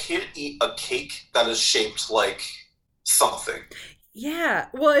 but I can't eat a cake that is shaped like something. Yeah.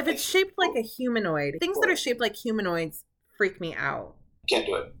 Well, if it's shaped like a humanoid, things that are shaped like humanoids freak me out. Can't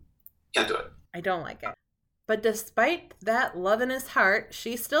do it. Can't do it. I don't like it. But despite that love in his heart,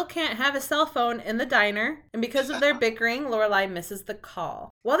 she still can't have a cell phone in the diner. And because of their bickering, Lorelai misses the call.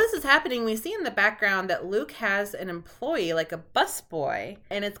 While this is happening, we see in the background that Luke has an employee, like a busboy.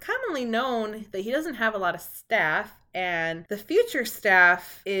 And it's commonly known that he doesn't have a lot of staff. And the future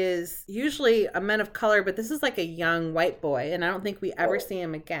staff is usually a men of color, but this is like a young white boy. And I don't think we ever see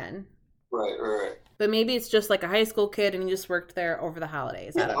him again. Right. But maybe it's just like a high school kid and he just worked there over the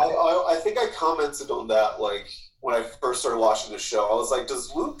holidays. Yeah, I think I commented on that, like, when I first started watching the show. I was like,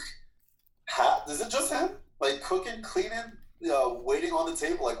 does Luke is it just him? Like, cooking, cleaning, waiting on the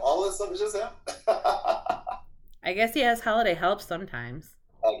table, like, all this stuff is just him? I guess he has holiday help sometimes.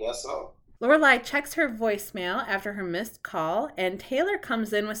 I guess so. Lorelai checks her voicemail after her missed call, and Taylor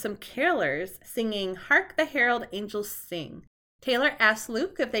comes in with some carolers singing Hark the Herald Angels Sing. Taylor asks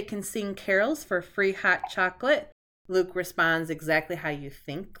Luke if they can sing carols for free hot chocolate. Luke responds exactly how you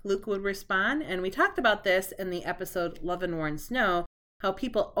think Luke would respond. And we talked about this in the episode Love and Warn Snow, how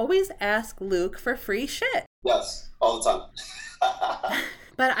people always ask Luke for free shit. Yes, all the time.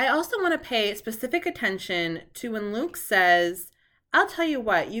 But I also want to pay specific attention to when Luke says, I'll tell you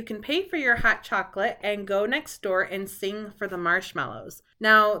what, you can pay for your hot chocolate and go next door and sing for the marshmallows.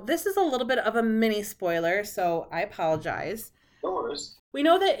 Now, this is a little bit of a mini spoiler, so I apologize. No worries. We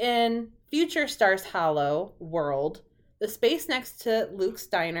know that in future Stars Hollow world, the space next to Luke's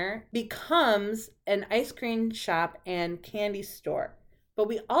diner becomes an ice cream shop and candy store. But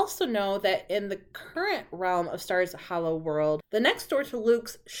we also know that in the current realm of Stars Hollow world, the next door to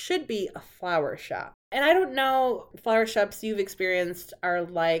Luke's should be a flower shop. And I don't know flower shops you've experienced are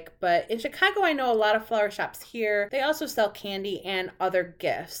like, but in Chicago, I know a lot of flower shops here. They also sell candy and other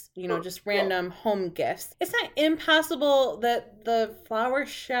gifts, just random home gifts. It's not impossible that the flower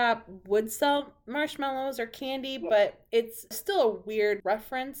shop would sell marshmallows or candy, but it's still a weird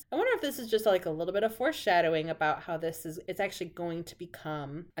reference. I wonder if this is just like a little bit of foreshadowing about how it's actually going to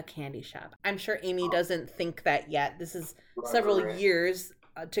become a candy shop. I'm sure Amy doesn't think that yet. This is several years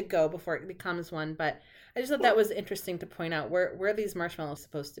to go before it becomes one, but I just thought that was interesting to point out where these marshmallows are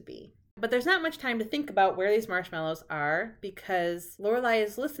supposed to be. But there's not much time to think about where these marshmallows are because Lorelai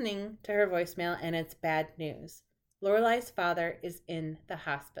is listening to her voicemail and it's bad news. Lorelai's father is in the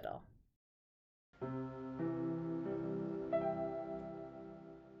hospital.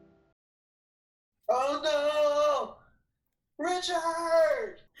 Oh no!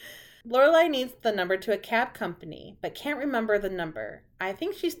 Richard! Lorelai needs the number to a cab company, but can't remember the number. I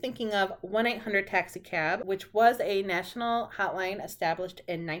think she's thinking of 1-800-TAXI-CAB, which was a national hotline established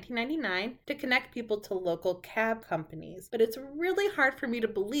in 1999 to connect people to local cab companies. But it's really hard for me to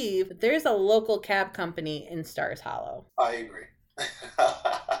believe that there's a local cab company in Stars Hollow. I agree.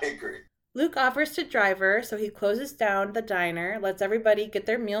 I agree. Luke offers to drive her, so he closes down the diner, lets everybody get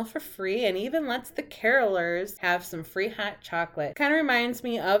their meal for free, and even lets the carolers have some free hot chocolate. Kind of reminds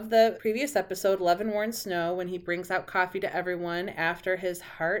me of the previous episode, Love and Warn Snow, when he brings out coffee to everyone after his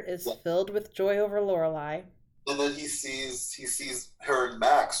heart is filled with joy over Lorelai. And then he sees her and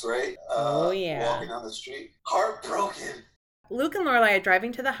Max, right? Walking down the street. Heartbroken. Luke and Lorelai are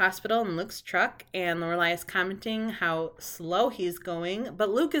driving to the hospital in Luke's truck, and Lorelai is commenting how slow he's going. But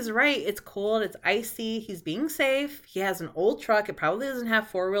Luke is right. It's cold. It's icy. He's being safe. He has an old truck. It probably doesn't have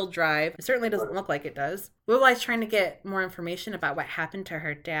four-wheel drive. It certainly doesn't look like it does. Lorelai's trying to get more information about what happened to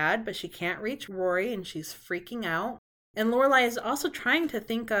her dad, but she can't reach Rory, and she's freaking out. And Lorelai is also trying to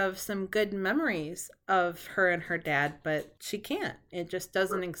think of some good memories of her and her dad, but she can't. It just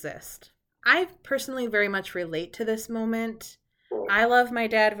doesn't exist. I personally very much relate to this moment. I love my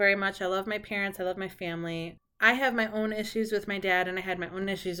dad very much. I love my parents. I love my family. I have my own issues with my dad, and I had my own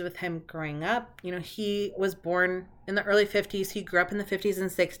issues with him growing up. You know, he was born in the early 50s. He grew up in the 50s and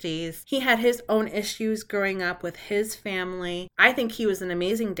 60s. He had his own issues growing up with his family. I think he was an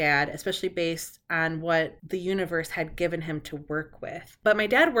amazing dad, especially based on what the universe had given him to work with. But my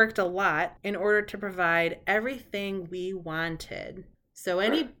dad worked a lot in order to provide everything we wanted. So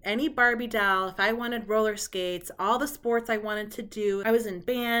any Barbie doll, if I wanted roller skates, all the sports I wanted to do, I was in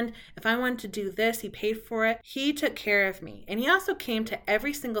band. If I wanted to do this, he paid for it. He took care of me. And he also came to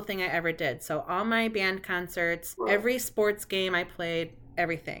every single thing I ever did. So all my band concerts, every sports game I played,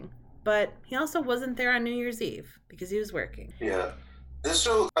 everything. But he also wasn't there on New Year's Eve because he was working. Yeah. This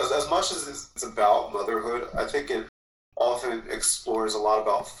show, as much as it's about motherhood, I think it often explores a lot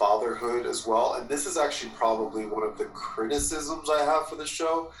about fatherhood as well. And this is actually probably one of the criticisms I have for the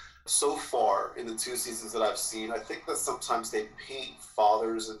show. So far in the 2 seasons that I've seen, I think that sometimes they paint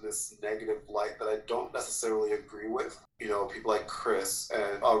fathers in this negative light that I don't necessarily agree with. You know, people like Chris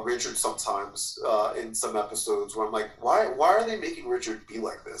and Richard sometimes in some episodes where I'm like, why are they making Richard be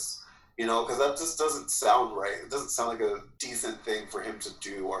like this? You know, because that just doesn't sound right. It doesn't sound like a decent thing for him to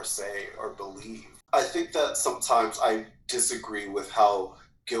do or say or believe. I think that sometimes I disagree with how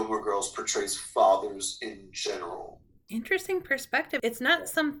Gilmore Girls portrays fathers in general. Interesting perspective. It's not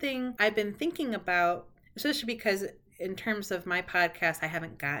something I've been thinking about, especially because in terms of my podcast, I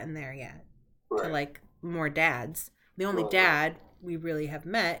haven't gotten there yet to like more dads. The only dad we really have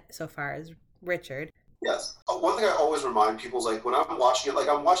met so far is Richard. Yes. One thing I always remind people is like when I'm watching it, like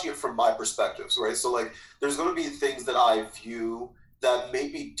I'm watching it from my perspectives, right? So like there's going to be things that I view that may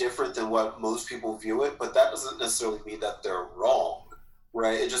be different than what most people view it, but that doesn't necessarily mean that they're wrong,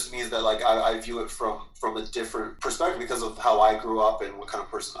 right? It just means that like I view it from a different perspective because of how I grew up and what kind of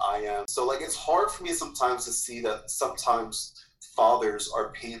person I am. So like it's hard for me sometimes to see that sometimes fathers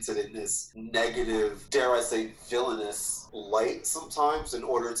are painted in this negative, dare I say, villainous light sometimes in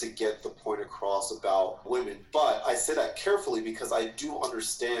order to get the point across about women. But I say that carefully because I do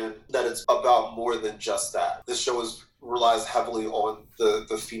understand that it's about more than just that. This show relies heavily on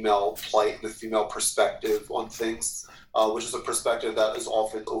the female plight and the female perspective on things, which is a perspective that is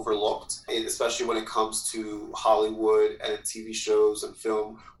often overlooked, especially when it comes to Hollywood and TV shows and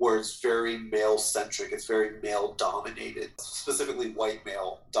film, where it's very male-centric, it's very male-dominated, specifically white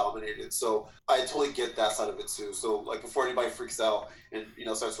male-dominated. So I totally get that side of it too. So like before anybody freaks out and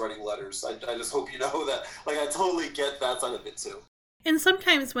starts writing letters, I just hope you know that like I totally get that side of it too. And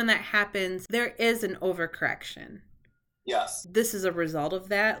sometimes when that happens, there is an overcorrection. Yes. This is a result of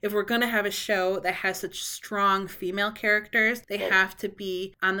that. If we're going to have a show that has such strong female characters, they have to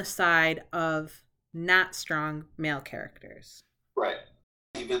be on the side of not strong male characters. Right.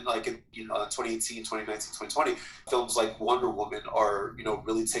 Even like in 2018, 2019, 2020, films like Wonder Woman are,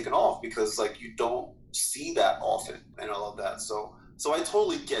 really taken off because like you don't see that often and all of that. So I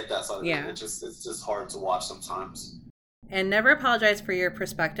totally get that side of it. It's just hard to watch sometimes. And never apologize for your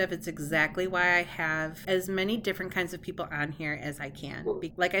perspective. It's exactly why I have as many different kinds of people on here as I can.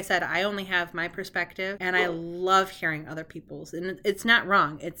 Like I said, I only have my perspective, and I love hearing other people's. And it's not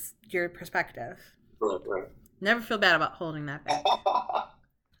wrong. It's your perspective. Right. Never feel bad about holding that back.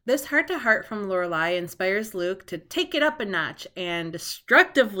 This heart-to-heart from Lorelai inspires Luke to take it up a notch and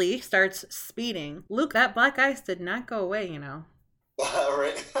destructively starts speeding. Luke, that black ice did not go away, you know.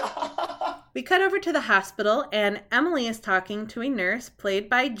 Right. We cut over to the hospital, and Emily is talking to a nurse played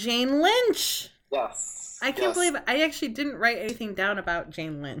by Jane Lynch. Yes. I can't believe it. I actually didn't write anything down about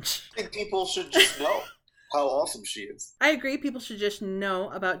Jane Lynch. I think people should just know how awesome she is. I agree, people should just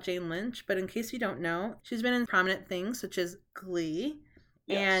know about Jane Lynch, but in case you don't know, she's been in prominent things such as Glee,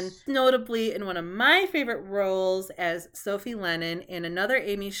 and notably in one of my favorite roles as Sophie Lennon in another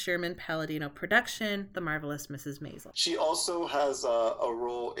Amy Sherman Palladino production, The Marvelous Mrs. Maisel. She also has a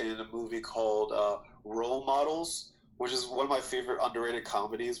role in a movie called Role Models, which is one of my favorite underrated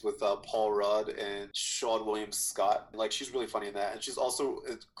comedies with Paul Rudd and Sean William Scott. Like, she's really funny in that, and she's also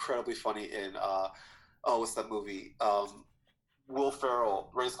incredibly funny in what's that movie? Will Ferrell,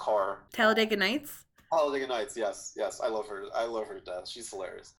 race car. Talladega Nights? Talladega Nights, yes. I love her. I love her to death. She's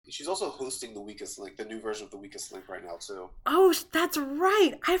hilarious. She's also hosting The Weakest Link, the new version of The Weakest Link right now, too. Oh, that's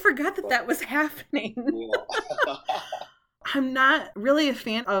right. I forgot that was happening. Yeah. I'm not really a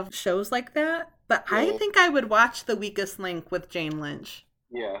fan of shows like that, but yeah. I think I would watch The Weakest Link with Jane Lynch.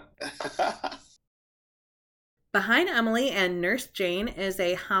 Yeah. Behind Emily and Nurse Jane is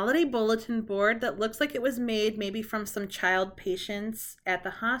a holiday bulletin board that looks like it was made maybe from some child patients at the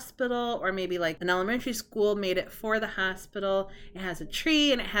hospital, or maybe like an elementary school made it for the hospital. It has a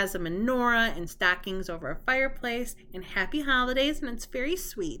tree and it has a menorah and stockings over a fireplace and happy holidays, and it's very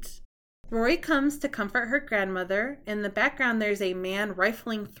sweet. Rory comes to comfort her grandmother. In the background, there's a man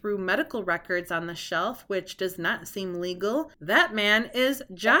rifling through medical records on the shelf, which does not seem legal. That man is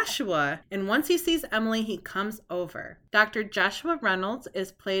Joshua, and once he sees Emily, he comes over. Dr. Joshua Reynolds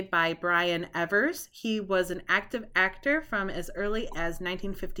is played by Brian Evers. He was an active actor from as early as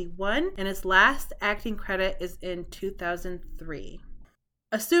 1951, and his last acting credit is in 2003.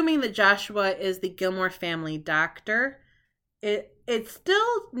 Assuming that Joshua is the Gilmore family doctor, it's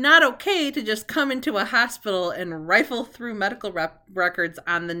still not okay to just come into a hospital and rifle through medical records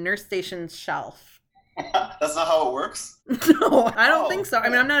on the nurse station's shelf. That's not how it works? No, I don't think so. I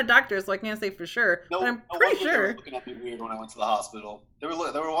mean, I'm not a doctor, so I can't say for sure, but I'm pretty sure. They were looking at me weird when I went to the hospital. They were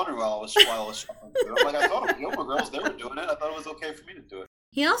wondering why I was shopping. I'm like, I thought of Gilmore Girls, they were doing it. I thought it was okay for me to do it.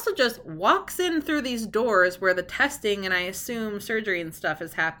 He also just walks in through these doors where the testing and I assume surgery and stuff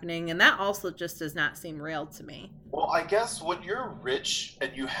is happening, and that also just does not seem real to me. Well, I guess when you're rich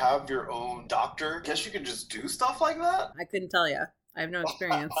and you have your own doctor, I guess you can just do stuff like that? I couldn't tell you. I have no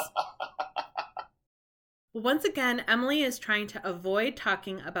experience. Once again, Emily is trying to avoid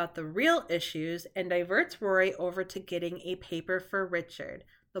talking about the real issues and diverts Rory over to getting a paper for Richard,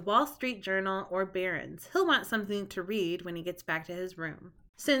 the Wall Street Journal or Barron's. He'll want something to read when he gets back to his room.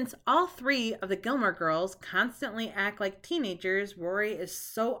 Since all three of the Gilmore Girls constantly act like teenagers, Rory is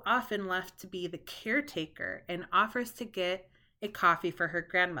so often left to be the caretaker and offers to get a coffee for her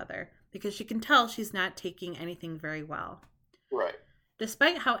grandmother because she can tell she's not taking anything very well. Right.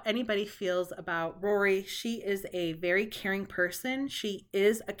 Despite how anybody feels about Rory, she is a very caring person. She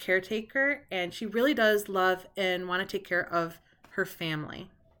is a caretaker, and she really does love and want to take care of her family.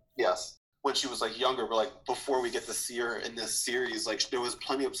 Yes. When she was like younger, but like before we get to see her in this series, like there was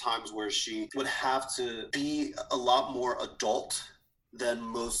plenty of times where she would have to be a lot more adult than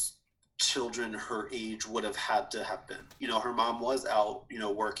most children her age would have had to have been. You know, her mom was out,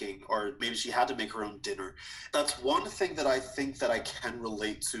 working, or maybe she had to make her own dinner. That's one thing that I think that I can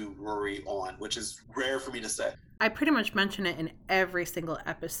relate to Rory on, which is rare for me to say. I pretty much mention it in every single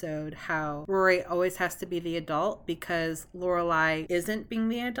episode, how Rory always has to be the adult because Lorelai isn't being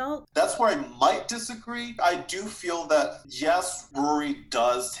the adult. That's where I might disagree. I do feel that, yes, Rory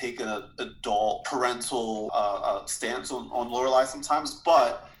does take an adult parental stance on Lorelai sometimes,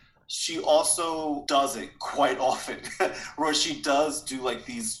 but she also doesn't quite often, where she does do like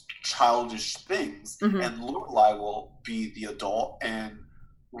these childish things, and Lorelai will be the adult, and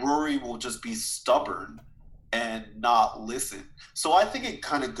Rory will just be stubborn and not listen. So I think it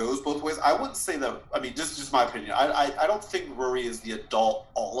kind of goes both ways. I wouldn't say that, I mean, this is just my opinion. I don't think Rory is the adult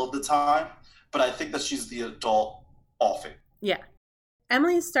all of the time, but I think that she's the adult often. Yeah.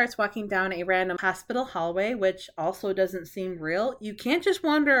 Emily starts walking down a random hospital hallway, which also doesn't seem real. You can't just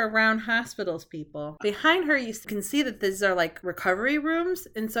wander around hospitals, people. Behind her, you can see that these are like recovery rooms,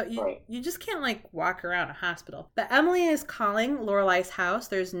 and so you just can't like walk around a hospital. But Emily is calling Lorelai's house.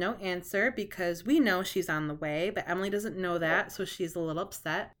 There's no answer because we know she's on the way, but Emily doesn't know that, so she's a little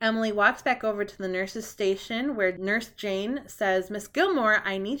upset. Emily walks back over to the nurse's station where Nurse Jane says, "Miss Gilmore,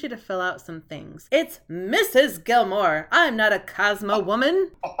 I need you to fill out some things." It's Mrs. Gilmore. I'm not a Cosmo woman.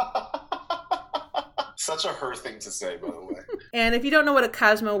 Such a her thing to say, by the way. And if you don't know what a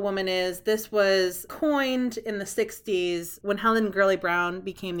Cosmo woman is, this was coined in the 60s when Helen Gurley Brown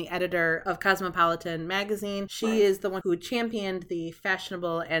became the editor of Cosmopolitan magazine. She is the one who championed the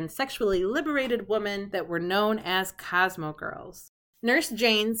fashionable and sexually liberated women that were known as Cosmo girls. Nurse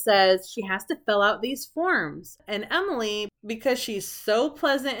Jane says she has to fill out these forms. And Emily, because she's so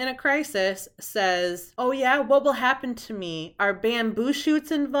pleasant in a crisis, says, oh yeah, what will happen to me? Are bamboo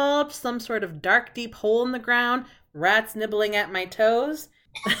shoots involved? Some sort of dark, deep hole in the ground? Rats nibbling at my toes?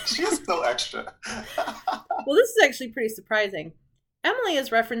 She is so extra. Well, this is actually pretty surprising. Emily is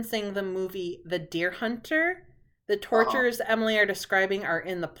referencing the movie The Deer Hunter. The tortures Emily are describing are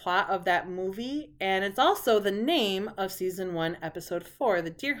in the plot of that movie, and it's also the name of season 1, episode 4,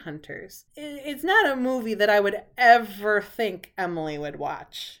 The Deer Hunters. It's not a movie that I would ever think Emily would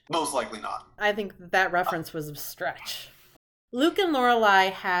watch. Most likely not. I think that reference was a stretch. Luke and Lorelai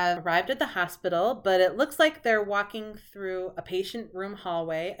have arrived at the hospital, but it looks like they're walking through a patient room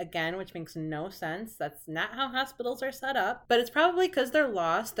hallway, again, which makes no sense. That's not how hospitals are set up. But it's probably because they're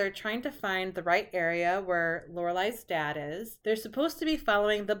lost. They're trying to find the right area where Lorelai's dad is. They're supposed to be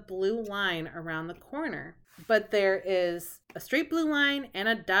following the blue line around the corner. But there is a straight blue line and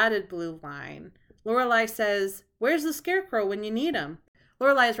a dotted blue line. Lorelai says, where's the Scarecrow when you need him?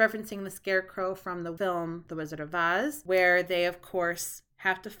 Lorelai is referencing the Scarecrow from the film The Wizard of Oz, where they, of course,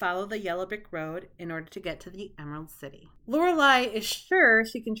 have to follow the yellow brick road in order to get to the Emerald City. Lorelai is sure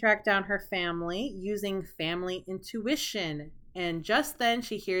she can track down her family using family intuition, and just then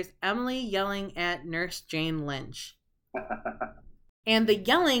she hears Emily yelling at Nurse Jane Lynch. And the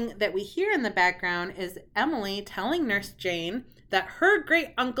yelling that we hear in the background is Emily telling Nurse Jane that her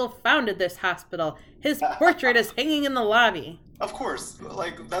great-uncle founded this hospital. His portrait is hanging in the lobby. Of course,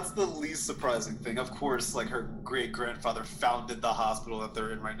 like, that's the least surprising thing. Of course, like, her great-grandfather founded the hospital that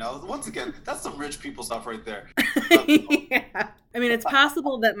they're in right now. Once again, that's some rich people stuff right there. Yeah. I mean, it's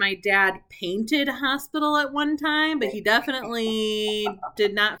possible that my dad painted a hospital at one time, but he definitely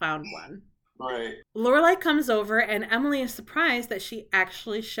did not found one. Right. Lorelai comes over, and Emily is surprised that she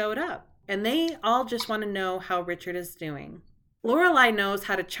actually showed up. And they all just want to know how Richard is doing. Lorelai knows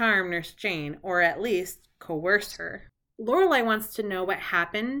how to charm Nurse Jane, or at least coerce her. Lorelai wants to know what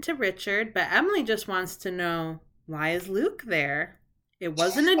happened to Richard, but Emily just wants to know, why is Luke there? It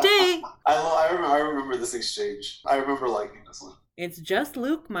wasn't a date. I remember this exchange. I remember liking this one. It's just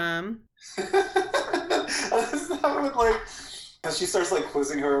Luke, Mom. Because she starts like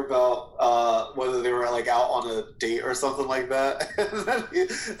quizzing her about whether they were like out on a date or something like that. And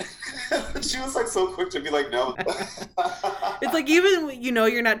then she was like so quick to be like, no. It's like, even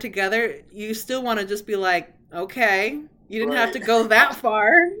you're not together, you still want to just be like, okay, you didn't have to go that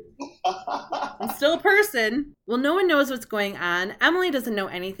far. I'm still a person. Well, no one knows what's going on. Emily doesn't know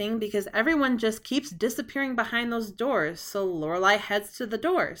anything because everyone just keeps disappearing behind those doors. So Lorelai heads to the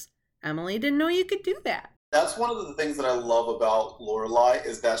doors. Emily didn't know you could do that. That's one of the things that I love about Lorelai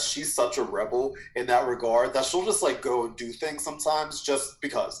is that she's such a rebel in that regard that she'll just like go and do things sometimes just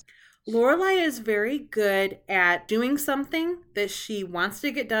because. Lorelai is very good at doing something that she wants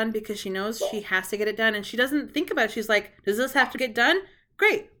to get done because she knows she has to get it done, and she doesn't think about it. She's like, does this have to get done?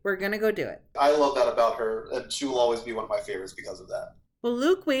 Great, we're going to go do it. I love that about her, and she will always be one of my favorites because of that. Well,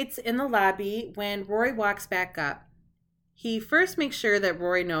 Luke waits in the lobby when Rory walks back up. He first makes sure that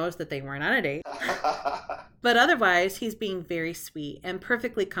Rory knows that they weren't on a date. But otherwise, he's being very sweet and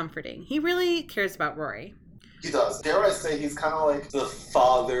perfectly comforting. He really cares about Rory. He does. Dare I say he's kind of like the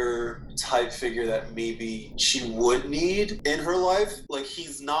father type figure that maybe she would need in her life. Like,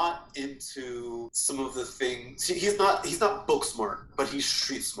 he's not into some of the things. He's not book smart, but he's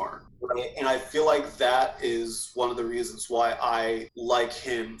street smart. Right? And I feel like that is one of the reasons why I like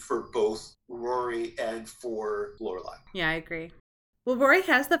him for both Rory and for Lorelai. Yeah, I agree. Well, Rory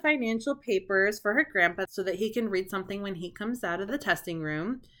has the financial papers for her grandpa so that he can read something when he comes out of the testing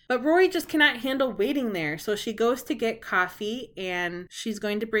room. But Rory just cannot handle waiting there, so she goes to get coffee, and she's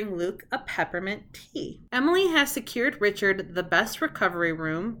going to bring Luke a peppermint tea. Emily has secured Richard the best recovery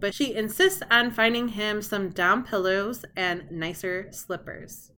room, but she insists on finding him some down pillows and nicer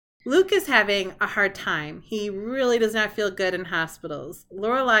slippers. Luke is having a hard time. He really does not feel good in hospitals.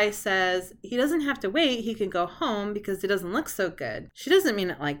 Lorelai says he doesn't have to wait. He can go home because he doesn't look so good. She doesn't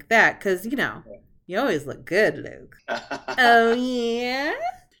mean it like that because, you always look good, Luke. Oh, yeah?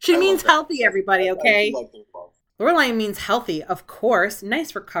 She means healthy, everybody, okay? Lorelai means healthy, of course.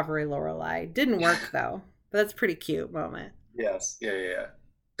 Nice recovery, Lorelai. Didn't work, though. But that's a pretty cute moment. Yes. Yeah.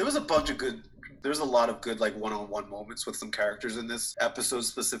 There was a bunch of good There's a lot of good like one-on-one moments with some characters in this episode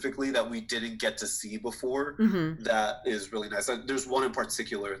specifically that we didn't get to see before. That is really nice. There's one in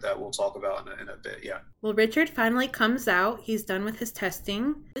particular that we'll talk about in a bit. Yeah. Well, Richard finally comes out. He's done with his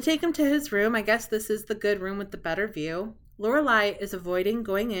testing. They take him to his room. I guess this is the good room with the better view. Lorelai is avoiding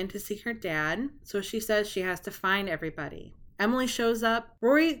going in to see her dad, so she says she has to find everybody. Emily shows up.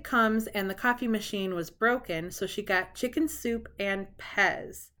 Rory comes and the coffee machine was broken, so she got chicken soup and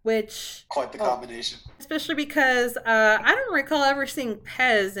Pez, which... Quite the combination. Especially because I don't recall ever seeing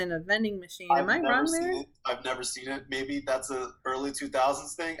Pez in a vending machine. Am I wrong there? I've never seen it. Maybe that's a early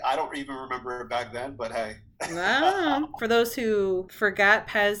 2000s thing. I don't even remember it back then, but hey. Wow. For those who forgot,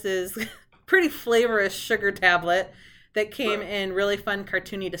 Pez is pretty flavorous sugar tablet that came in really fun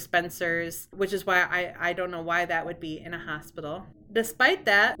cartoony dispensers, which is why I don't know why that would be in a hospital. Despite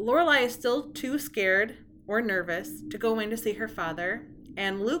that, Lorelai is still too scared or nervous to go in to see her father,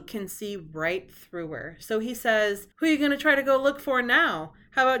 and Luke can see right through her. So he says, "Who are you going to try to go look for now?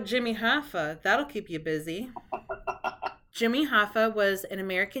 How about Jimmy Hoffa? That'll keep you busy." Jimmy Hoffa was an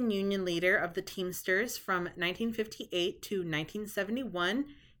American Union leader of the Teamsters from 1958 to 1971.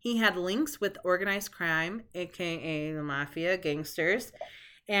 He had links with organized crime, aka the mafia gangsters,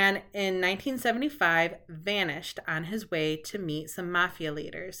 and in 1975 vanished on his way to meet some mafia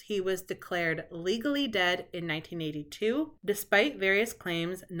leaders. He was declared legally dead in 1982. Despite various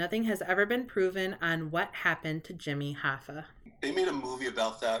claims, nothing has ever been proven on what happened to Jimmy Hoffa. They made a movie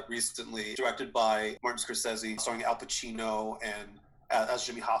about that recently, directed by Martin Scorsese, starring Al Pacino and as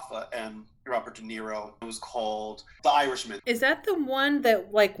Jimmy Hoffa and Robert De Niro. It was called The Irishman. Is that the one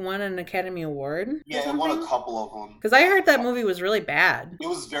that like won an Academy Award? Yeah, it won a couple of them. Because I heard that movie was really bad. It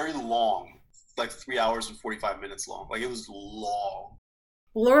was very long, like 3 hours and 45 minutes long. Like it was long.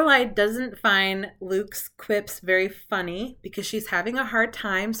 Lorelai doesn't find Luke's quips very funny because she's having a hard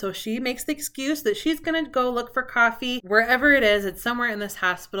time, so she makes the excuse that she's going to go look for coffee wherever it is. It's somewhere in this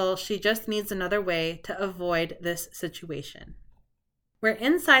hospital. She just needs another way to avoid this situation. We're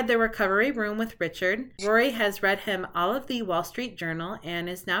inside the recovery room with Richard. Rory has read him all of the Wall Street Journal and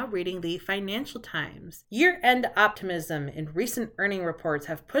is now reading the Financial Times. Year-end optimism in recent earning reports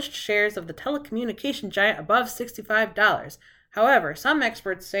have pushed shares of the telecommunication giant above $65. However, some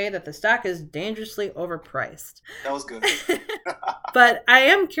experts say that the stock is dangerously overpriced. That was good. But I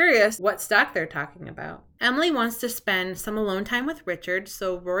am curious what stock they're talking about. Emily wants to spend some alone time with Richard,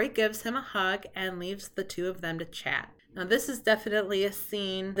 so Rory gives him a hug and leaves the two of them to chat. Now, this is definitely a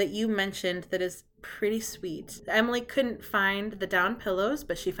scene that you mentioned that is pretty sweet. Emily couldn't find the down pillows,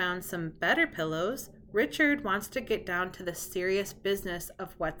 but she found some better pillows. Richard wants to get down to the serious business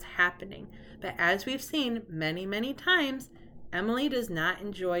of what's happening. But as we've seen many, many times, Emily does not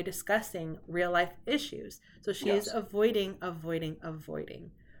enjoy discussing real-life issues. So she is avoiding.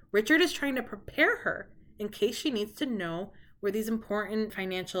 Richard is trying to prepare her in case she needs to know where these important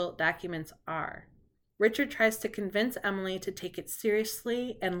financial documents are. Richard tries to convince Emily to take it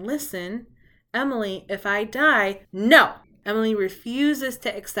seriously and listen. Emily, if I die, no! Emily refuses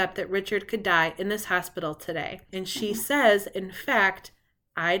to accept that Richard could die in this hospital today. And she says, in fact,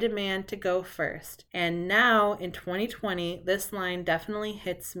 I demand to go first. And now in 2020, this line definitely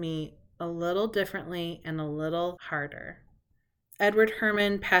hits me a little differently and a little harder. Edward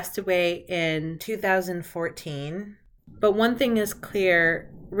Herrmann passed away in 2014. But one thing is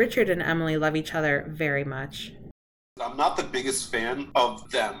clear, Richard and Emily love each other very much. I'm not the biggest fan of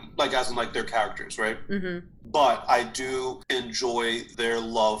them, like as in like their characters, right? Mm-hmm. But I do enjoy their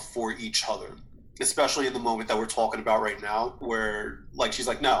love for each other, especially in the moment that we're talking about right now, where like she's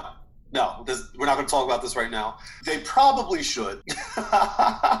like, no, we're not going to talk about this right now. They probably should.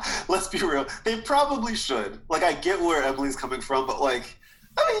 Let's be real. They probably should. Like I get where Emily's coming from, but like,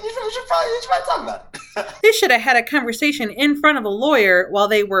 I mean, you should probably talk about it. They should have had a conversation in front of a lawyer while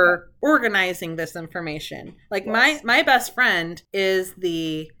they were organizing this information. Like my best friend is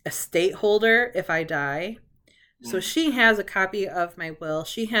the estate holder if I die. So she has a copy of my will.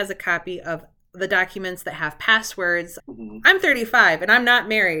 She has a copy of the documents that have passwords. I'm 35 and I'm not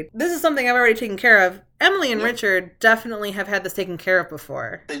married. This is something I've already taken care of. Emily and Richard definitely have had this taken care of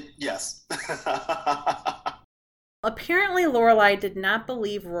before. Yes. Apparently, Lorelai did not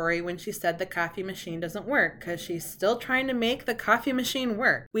believe Rory when she said the coffee machine doesn't work because she's still trying to make the coffee machine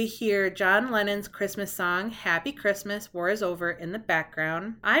work. We hear John Lennon's Christmas song, Happy Christmas, War is Over, in the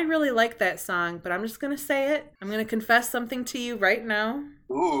background. I really like that song, but I'm just going to say it. I'm going to confess something to you right now.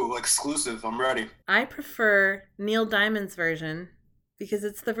 Ooh, exclusive. I'm ready. I prefer Neil Diamond's version because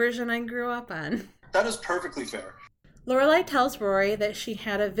it's the version I grew up on. That is perfectly fair. Lorelai tells Rory that she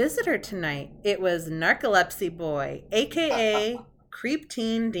had a visitor tonight. It was Narcolepsy Boy, a.k.a. Creep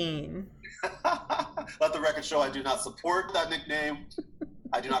Teen Dean. Let the record show I do not support that nickname.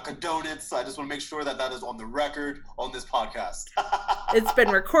 I do not condone it, so I just want to make sure that that is on the record on this podcast. It's been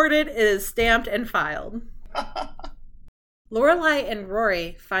recorded, it is stamped and filed. Lorelai and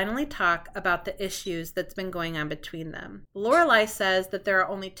Rory finally talk about the issues that's been going on between them. Lorelai says that there are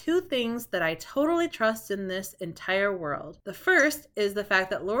only two things that I totally trust in this entire world. The first is the fact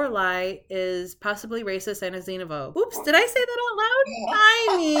that Lorelai is possibly racist and a xenophobe. Oops, did I say that out loud?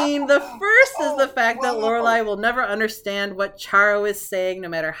 I mean, the first is the fact that Lorelai will never understand what Charo is saying no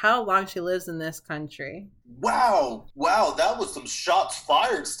matter how long she lives in this country. Wow, that was some shots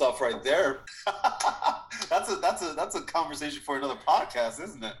fired stuff right there. That's a conversation for another podcast,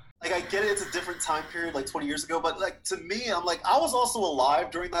 isn't it? Like, I get it, it's a different time period, like 20 years ago, but like to me, I'm like, I was also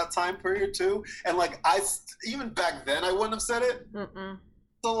alive during that time period too, and like even back then, I wouldn't have said it. Mm-mm.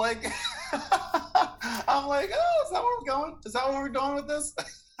 So like, I'm like, oh, is that where we're going? Is that where we're going with this?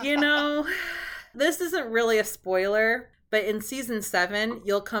 You know, this isn't really a spoiler, but in season 7,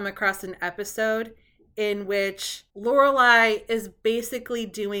 you'll come across an episode in which Lorelai is basically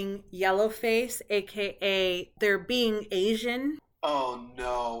doing yellowface, aka they're being Asian. Oh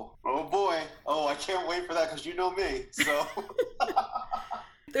no. Oh boy. Oh, I can't wait for that because you know me. So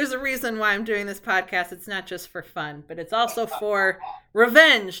There's a reason why I'm doing this podcast. It's not just for fun, but it's also for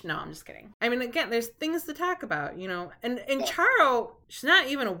revenge. No, I'm just kidding. I mean, again, there's things to talk about, you know. And Charo, she's not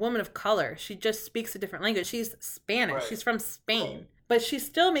even a woman of color. She just speaks a different language. She's Spanish. Right. She's from Spain. Right. But she's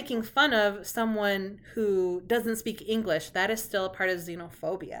still making fun of someone who doesn't speak English. That is still a part of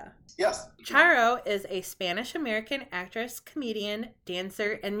xenophobia. Yes. Charo is a Spanish-American actress, comedian,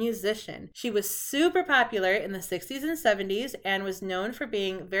 dancer, and musician. She was super popular in the 60s and 70s and was known for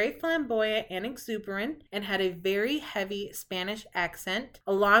being very flamboyant and exuberant and had a very heavy Spanish accent,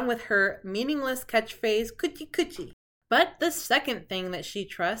 along with her meaningless catchphrase, "Cuchi cuchi." But the second thing that she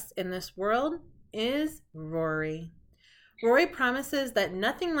trusts in this world is Rory. Rory promises that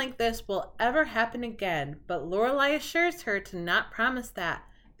nothing like this will ever happen again, but Lorelai assures her to not promise that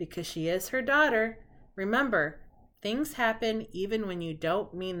because she is her daughter. Remember, things happen even when you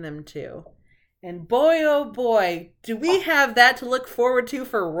don't mean them to. And boy, oh boy, do we have that to look forward to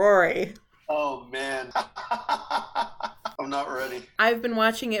for Rory. Oh, man. I'm not ready. I've been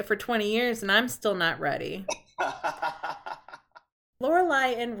watching it for 20 years and I'm still not ready.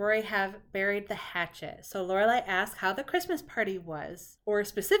 Lorelai and Rory have buried the hatchet, so Lorelai asks how the Christmas party was, or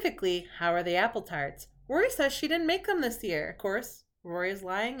specifically, how are the apple tarts? Rory says she didn't make them this year. Of course, Rory is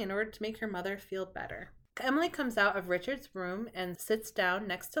lying in order to make her mother feel better. Emily comes out of Richard's room and sits down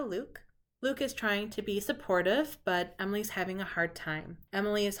next to Luke. Luke is trying to be supportive, but Emily's having a hard time.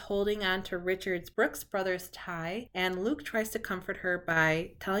 Emily is holding on to Richard's Brooks Brothers tie, and Luke tries to comfort her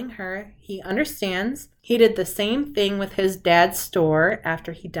by telling her he understands. He did the same thing with his dad's store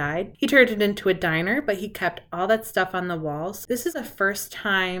after he died. He turned it into a diner, but he kept all that stuff on the walls. This is the first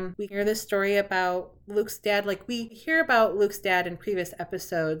time we hear this story about Luke's dad. Like, we hear about Luke's dad in previous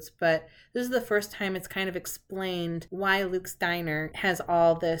episodes, but this is the first time it's kind of explained why Luke's diner has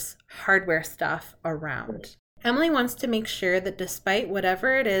all this hardware stuff around. Emily wants to make sure that despite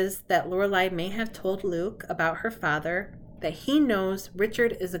whatever it is that Lorelai may have told Luke about her father, that he knows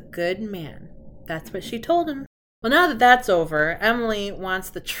Richard is a good man. That's what she told him. Well, now that that's over, Emily wants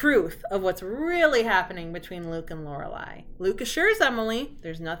the truth of what's really happening between Luke and Lorelai. Luke assures Emily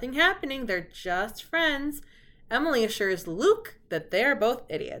there's nothing happening, they're just friends. Emily assures Luke that they're both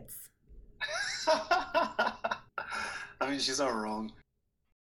idiots. I mean, she's not wrong.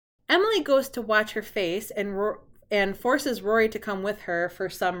 Emily goes to watch her face and forces Rory to come with her for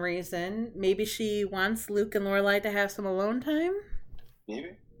some reason. Maybe she wants Luke and Lorelai to have some alone time?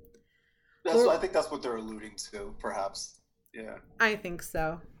 Maybe. I think that's what they're alluding to, perhaps. Yeah. I think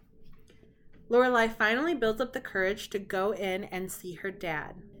so. Lorelai finally builds up the courage to go in and see her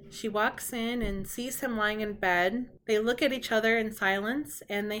dad. She walks in and sees him lying in bed. They look at each other in silence,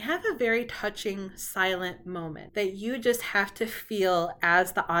 and they have a very touching, silent moment that you just have to feel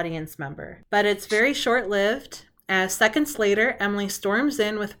as the audience member. But it's very short-lived. As seconds later, Emily storms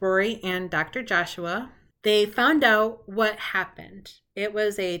in with Rory and Dr. Joshua. They found out what happened. It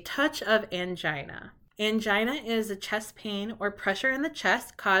was a touch of angina. Angina is a chest pain or pressure in the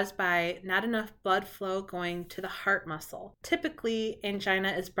chest caused by not enough blood flow going to the heart muscle. Typically, angina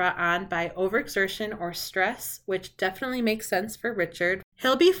is brought on by overexertion or stress, which definitely makes sense for Richard.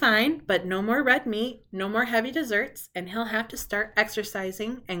 He'll be fine, but no more red meat, no more heavy desserts, and he'll have to start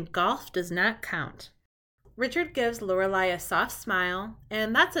exercising, and golf does not count. Richard gives Lorelai a soft smile,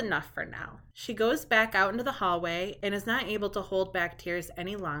 and that's enough for now. She goes back out into the hallway and is not able to hold back tears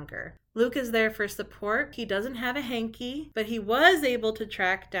any longer. Luke is there for support. He doesn't have a hanky, but he was able to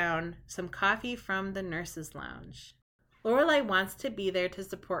track down some coffee from the nurse's lounge. Lorelai wants to be there to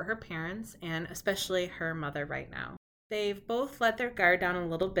support her parents, and especially her mother right now. They've both let their guard down a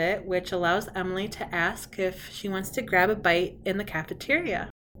little bit, which allows Emily to ask if she wants to grab a bite in the cafeteria.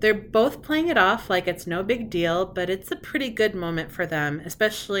 They're both playing it off like it's no big deal, but it's a pretty good moment for them,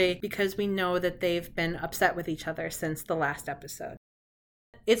 especially because we know that they've been upset with each other since the last episode.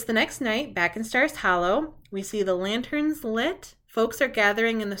 It's the next night, back in Stars Hollow. We see the lanterns lit. Folks are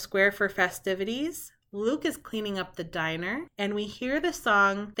gathering in the square for festivities. Luke is cleaning up the diner, and we hear the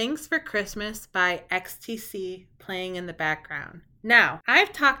song Thanks for Christmas by XTC playing in the background. Now,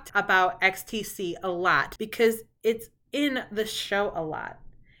 I've talked about XTC a lot because it's in the show a lot.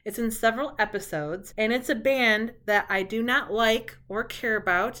 It's in several episodes, and it's a band that I do not like or care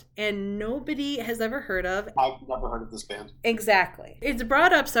about, and nobody has ever heard of. I've never heard of this band. Exactly. It's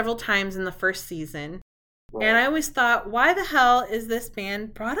brought up several times in the first season, right. And I always thought, why the hell is this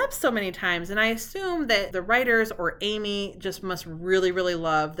band brought up so many times? And I assume that the writers or Amy just must really, really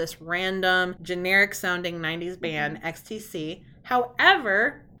love this random, generic-sounding 90s band, XTC.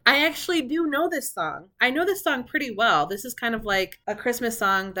 However, I actually do know this song. I know this song pretty well. This is kind of like a Christmas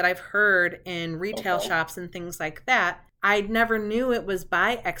song that I've heard in retail shops and things like that. I never knew it was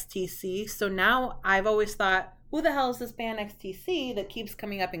by XTC, so now I've always thought, who the hell is this band XTC that keeps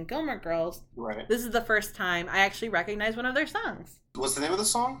coming up in Gilmore Girls? Right. This is the first time I actually recognize one of their songs. What's the name of the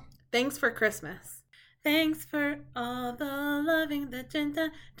song? Thanks for Christmas. Thanks for all the loving that dun dun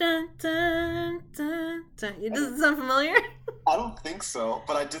dun dun dun dun. Does it sound familiar? I don't think so,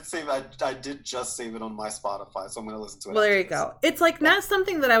 but I did save. I did just save it on my Spotify, so I'm gonna listen to it. Well, there you go. It's like not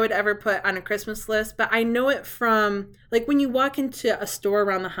something that I would ever put on a Christmas list, but I know it from like when you walk into a store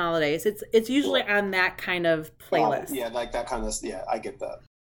around the holidays. It's usually on that kind of playlist. Yeah, like that kind of. Yeah, I get that.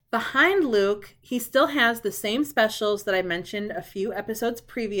 Behind Luke, he still has the same specials that I mentioned a few episodes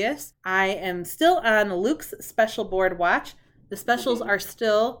previous. I am still on Luke's special board watch. The specials are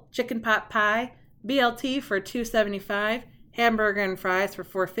still chicken pot pie, BLT for $2.75, hamburger and fries for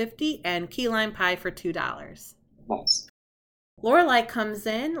 $4.50, and key lime pie for $2. Nice. Lorelai comes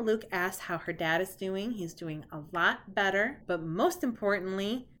in. Luke asks how her dad is doing. He's doing a lot better, but most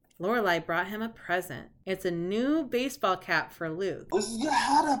importantly, Lorelai brought him a present. It's a new baseball cap for Luke. This is the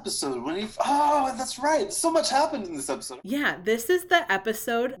hat episode when oh, that's right. So much happened in this episode. Yeah, this is the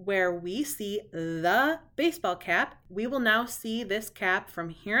episode where we see the baseball cap. We will now see this cap from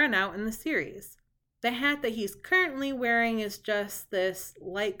here on out in the series. The hat that he's currently wearing is just this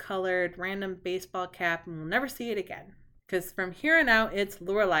light-colored random baseball cap, and we'll never see it again. Because from here on out, it's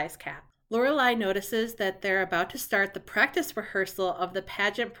Lorelai's cap. Lorelai notices that they're about to start the practice rehearsal of the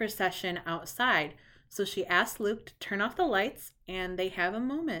pageant procession outside, so she asks Luke to turn off the lights, and they have a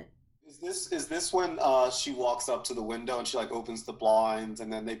moment. Is this when she walks up to the window and she like opens the blinds,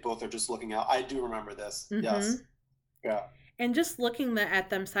 and then they both are just looking out? I do remember this. Mm-hmm. Yes. Yeah. And just looking at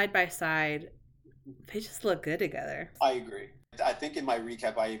them side by side, they just look good together. I agree. I think in my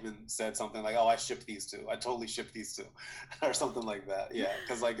recap, I even said something like, oh, I shipped these two. I totally shipped these two. Or something like that. Yeah,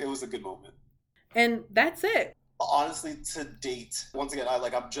 because like it was a good moment. And that's it. Honestly, to date, once again,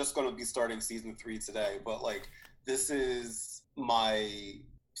 I'm just going to be starting season 3 today. But like, this is my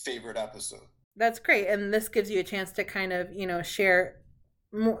favorite episode. That's great. And this gives you a chance to kind of, share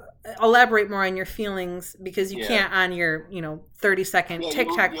more, elaborate more on your feelings because you can't on your, 30-second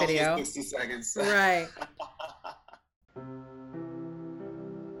TikTok video. 60 seconds. Right.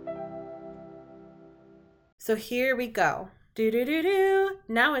 So here we go. Do-do-do-do.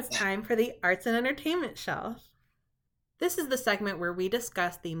 Now it's time for the Arts and Entertainment Shelf. This is the segment where we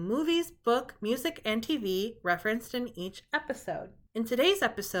discuss the movies, book, music, and TV referenced in each episode. In today's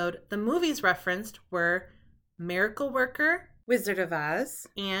episode, the movies referenced were Miracle Worker, Wizard of Oz,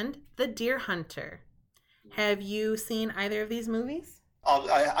 and The Deer Hunter. Have you seen either of these movies?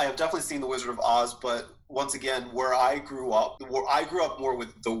 I have definitely seen The Wizard of Oz, but once again, where I grew up more with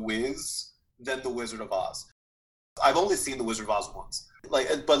The Wiz than The Wizard of Oz. I've only seen The Wizard of Oz once.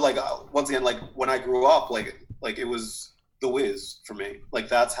 Once again, when I grew up, it was The Wiz for me.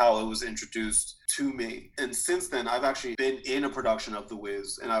 That's how it was introduced to me. And since then, I've actually been in a production of The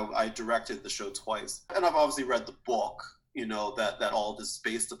Wiz, and I directed the show twice. And I've obviously read the book, that all this is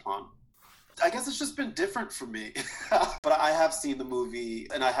based upon. I guess it's just been different for me. But I have seen the movie,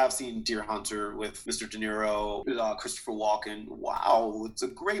 and I have seen Deer Hunter with Mr. De Niro, Christopher Walken. Wow, it's a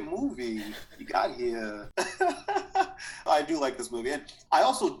great movie you got here. I do like this movie, and I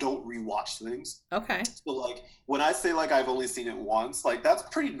also don't rewatch things. Okay. So like when I say like I've only seen it once, like that's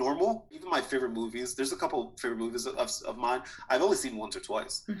pretty normal. Even my favorite movies, there's a couple favorite movies of mine I've only seen once or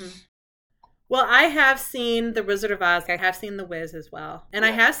twice. Mm-hmm. Well, I have seen The Wizard of Oz. I have seen The Wiz as well. And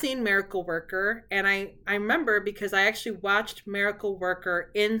I have seen Miracle Worker. And I remember because I actually watched Miracle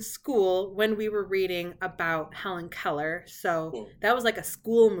Worker in school when we were reading about Helen Keller. So that was like a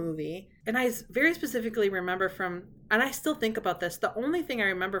school movie. And I very specifically remember and I still think about this, the only thing I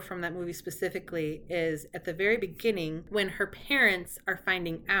remember from that movie specifically is at the very beginning when her parents are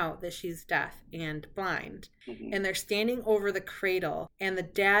finding out that she's deaf and blind. Mm-hmm. And they're standing over the cradle and the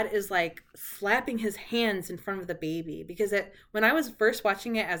dad is like slapping his hands in front of the baby. Because when I was first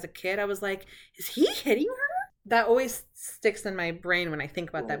watching it as a kid, I was like, is he hitting her? That always sticks in my brain when I think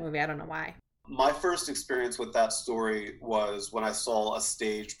about that movie. I don't know why. My first experience with that story was when I saw a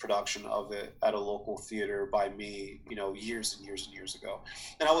stage production of it at a local theater by me, years and years and years ago.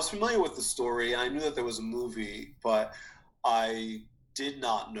 And I was familiar with the story, and I knew that there was a movie, but I did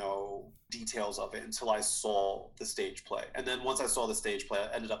not know details of it until I saw the stage play. And then once I saw the stage play,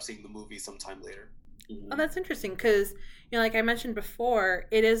 I ended up seeing the movie sometime later. Oh, that's interesting because, like I mentioned before,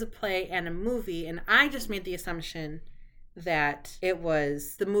 it is a play and a movie, and I just made the assumption that it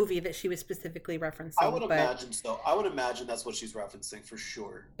was the movie that she was specifically referencing. I would imagine so. I would imagine that's what she's referencing for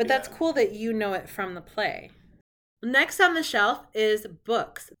sure. But that's cool that you know it from the play. Next on the shelf is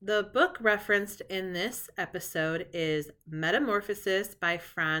books. The book referenced in this episode is Metamorphosis by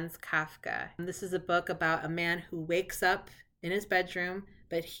Franz Kafka. This is a book about a man who wakes up in his bedroom,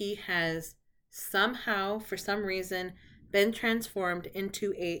 but he has somehow, for some reason, been transformed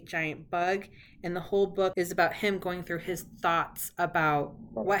into a giant bug, and the whole book is about him going through his thoughts about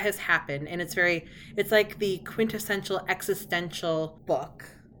what has happened, and it's like the quintessential existential book.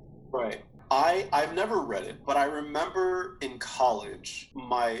 Right. I've never read it, but I remember in college,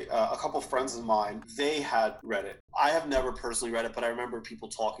 a couple friends of mine, they had read it. I have never personally read it, but I remember people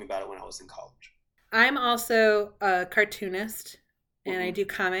talking about it when I was in college. I'm also a cartoonist, and I do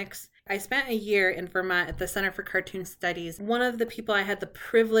comics. I spent a year in Vermont at the Center for Cartoon Studies. One of the people I had the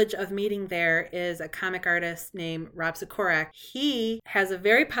privilege of meeting there is a comic artist named Rob Sikorak. He has a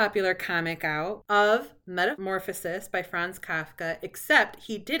very popular comic out of Metamorphosis by Franz Kafka, except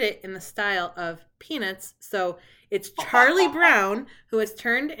he did it in the style of Peanuts. So it's Charlie Brown who has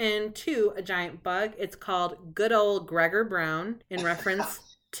turned into a giant bug. It's called Good Old Gregor Brown in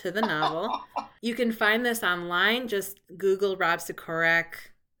reference to the novel. You can find this online. Just Google Rob Sikorak.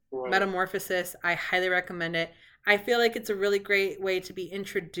 Right. Metamorphosis. I highly recommend it. I feel like it's a really great way to be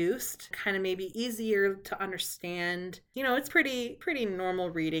introduced, kind of maybe easier to understand. It's pretty normal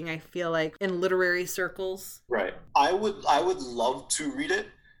reading, I feel like, in literary circles. Right. I would love to read it.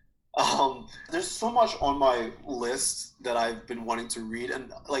 There's so much on my list that I've been wanting to read,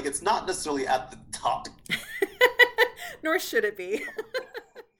 and like it's not necessarily at the top. Nor should it be.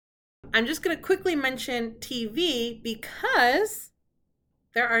 I'm just going to quickly mention TV because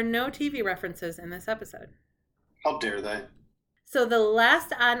there are no TV references in this episode. How dare they? So the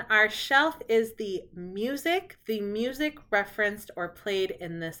last on our shelf is the music. The music referenced or played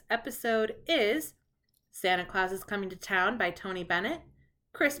in this episode is Santa Claus is Coming to Town by Tony Bennett,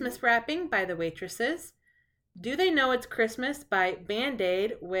 Christmas Wrapping by The Waitresses, Do They Know It's Christmas by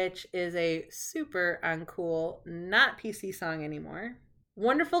Band-Aid, which is a super uncool, not PC song anymore,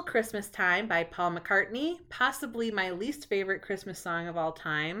 Wonderful Christmas Time by Paul McCartney, possibly my least favorite Christmas song of all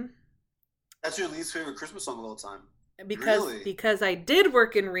time. That's your least favorite Christmas song of all time? Because I did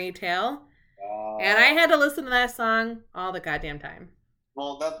work in retail, and I had to listen to that song all the goddamn time.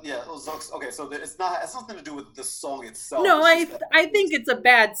 Well, okay, so it's nothing to do with the song itself. No, I think it's a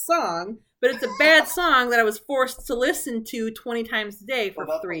bad song, but it's a bad song that I was forced to listen to 20 times a day for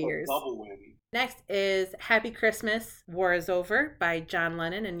 3 years. Double whammy. Next is Happy Christmas, War is Over by John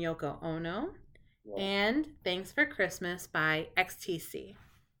Lennon and Yoko Ono. Yeah. And Thanks for Christmas by XTC.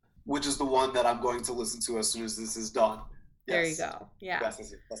 Which is the one that I'm going to listen to as soon as this is done. Yes. There you go. Yeah.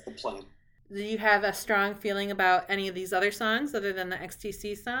 That's the plan. Do you have a strong feeling about any of these other songs other than the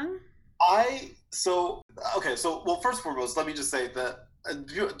XTC song? Well, first and foremost, let me just say that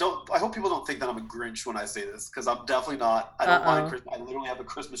I hope people don't think that I'm a Grinch when I say this, because I'm definitely not. I don't mind Christmas. I literally have a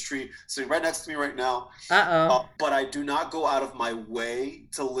Christmas tree sitting right next to me right now. But I do not go out of my way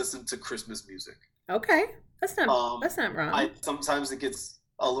to listen to Christmas music. Okay, that's not wrong. Sometimes it gets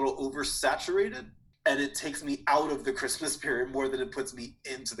a little oversaturated, and it takes me out of the Christmas spirit more than it puts me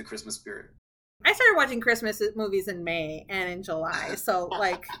into the Christmas spirit. I started watching Christmas movies in May and in July, so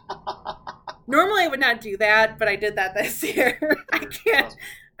like normally I would not do that, but I did that this year. I can't.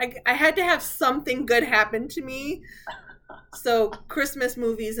 I had to have something good happen to me So Christmas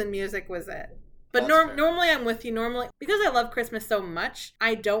movies and music was it. But normally I'm with you. Normally, because I love Christmas so much,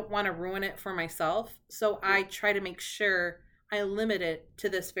 I don't want to ruin it for myself. So I try to make sure I limit it to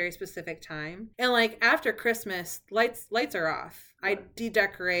this very specific time. And like after Christmas, lights are off. Right. I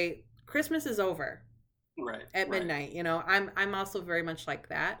de-decorate. Christmas is over. Right. At midnight. You know, I'm also very much like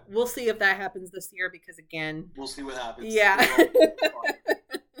that. We'll see if that happens this year because again, we'll see what happens. Yeah.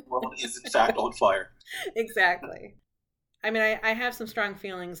 The world is in fact on fire. Exactly. I mean, I have some strong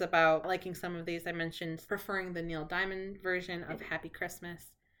feelings about liking some of these. I mentioned preferring the Neil Diamond version of Happy Christmas.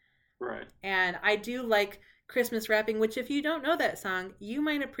 Right. And I do like Christmas rapping, which if you don't know that song, you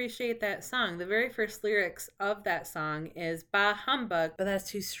might appreciate that song. The very first lyrics of that song is Bah Humbug, but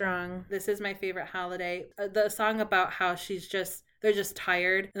that's too strong. This is my favorite holiday. The song about how they're just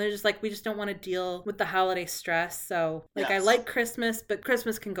tired and they're just like, we just don't want to deal with the holiday stress. So like, yes. I like Christmas, but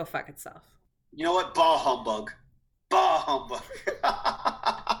Christmas can go fuck itself. You know what? Bah Humbug. Bah humbug.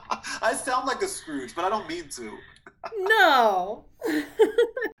 I sound like a Scrooge, but I don't mean to. No.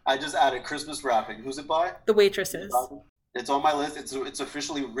 I just added Christmas wrapping. Who's it by? The Waitresses. It's on my list. It's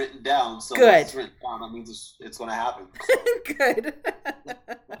officially written down. So good. It's written down. That means it's going to happen. So. Good.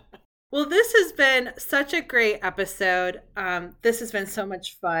 Well, this has been such a great episode. This has been so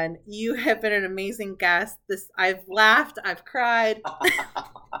much fun. You have been an amazing guest. I've laughed. I've cried.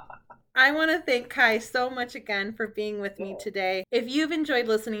 I want to thank Kai so much again for being with me today. If you've enjoyed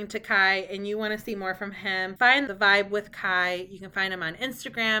listening to Kai and you want to see more from him, find The Vibe with Kai. You can find him on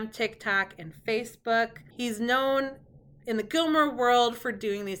Instagram, TikTok, and Facebook. He's known in the Gilmore world for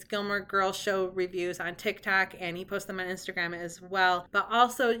doing these Gilmore Girls show reviews on TikTok, and he posts them on Instagram as well. But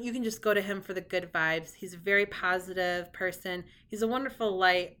also, you can just go to him for the good vibes. He's a very positive person. He's a wonderful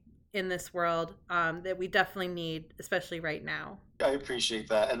light in this world that we definitely need, especially right now. I appreciate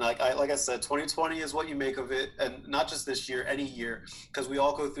that. And like I said, 2020 is what you make of it. And not just this year, any year, because we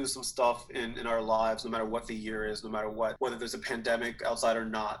all go through some stuff in our lives, no matter what the year is, no matter whether there's a pandemic outside or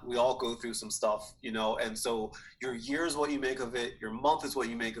not, we all go through some stuff, you know? And so your year is what you make of it. Your month is what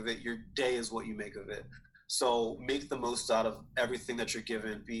you make of it. Your day is what you make of it. So make the most out of everything that you're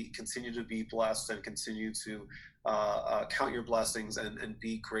given. Continue to be blessed and continue to count your blessings and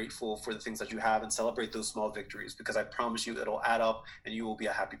be grateful for the things that you have and celebrate those small victories, because I promise you it'll add up and you will be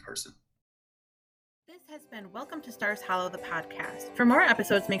a happy person. This has been Welcome to Stars Hollow, the podcast. For more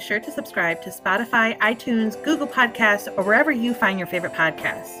episodes, make sure to subscribe to Spotify, iTunes, Google Podcasts, or wherever you find your favorite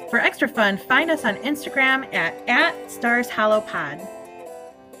podcasts. For extra fun, find us on Instagram at StarsHollowPod. Come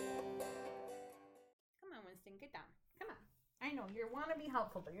on, Winston, get down. Come on. I know you want to be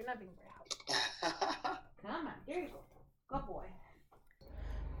helpful, but you're not being very helpful. Come on, there you go. Good boy.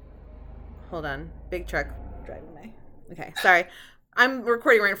 Hold on. Big truck driving by. Okay, sorry. I'm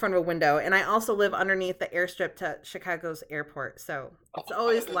recording right in front of a window, and I also live underneath the airstrip to Chicago's airport, so it's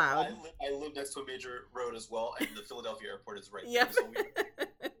always loud. I live next to a major road as well, and the Philadelphia airport is right there. Yep. So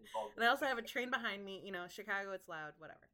and I also have a train behind me. You know, Chicago, it's loud, whatever.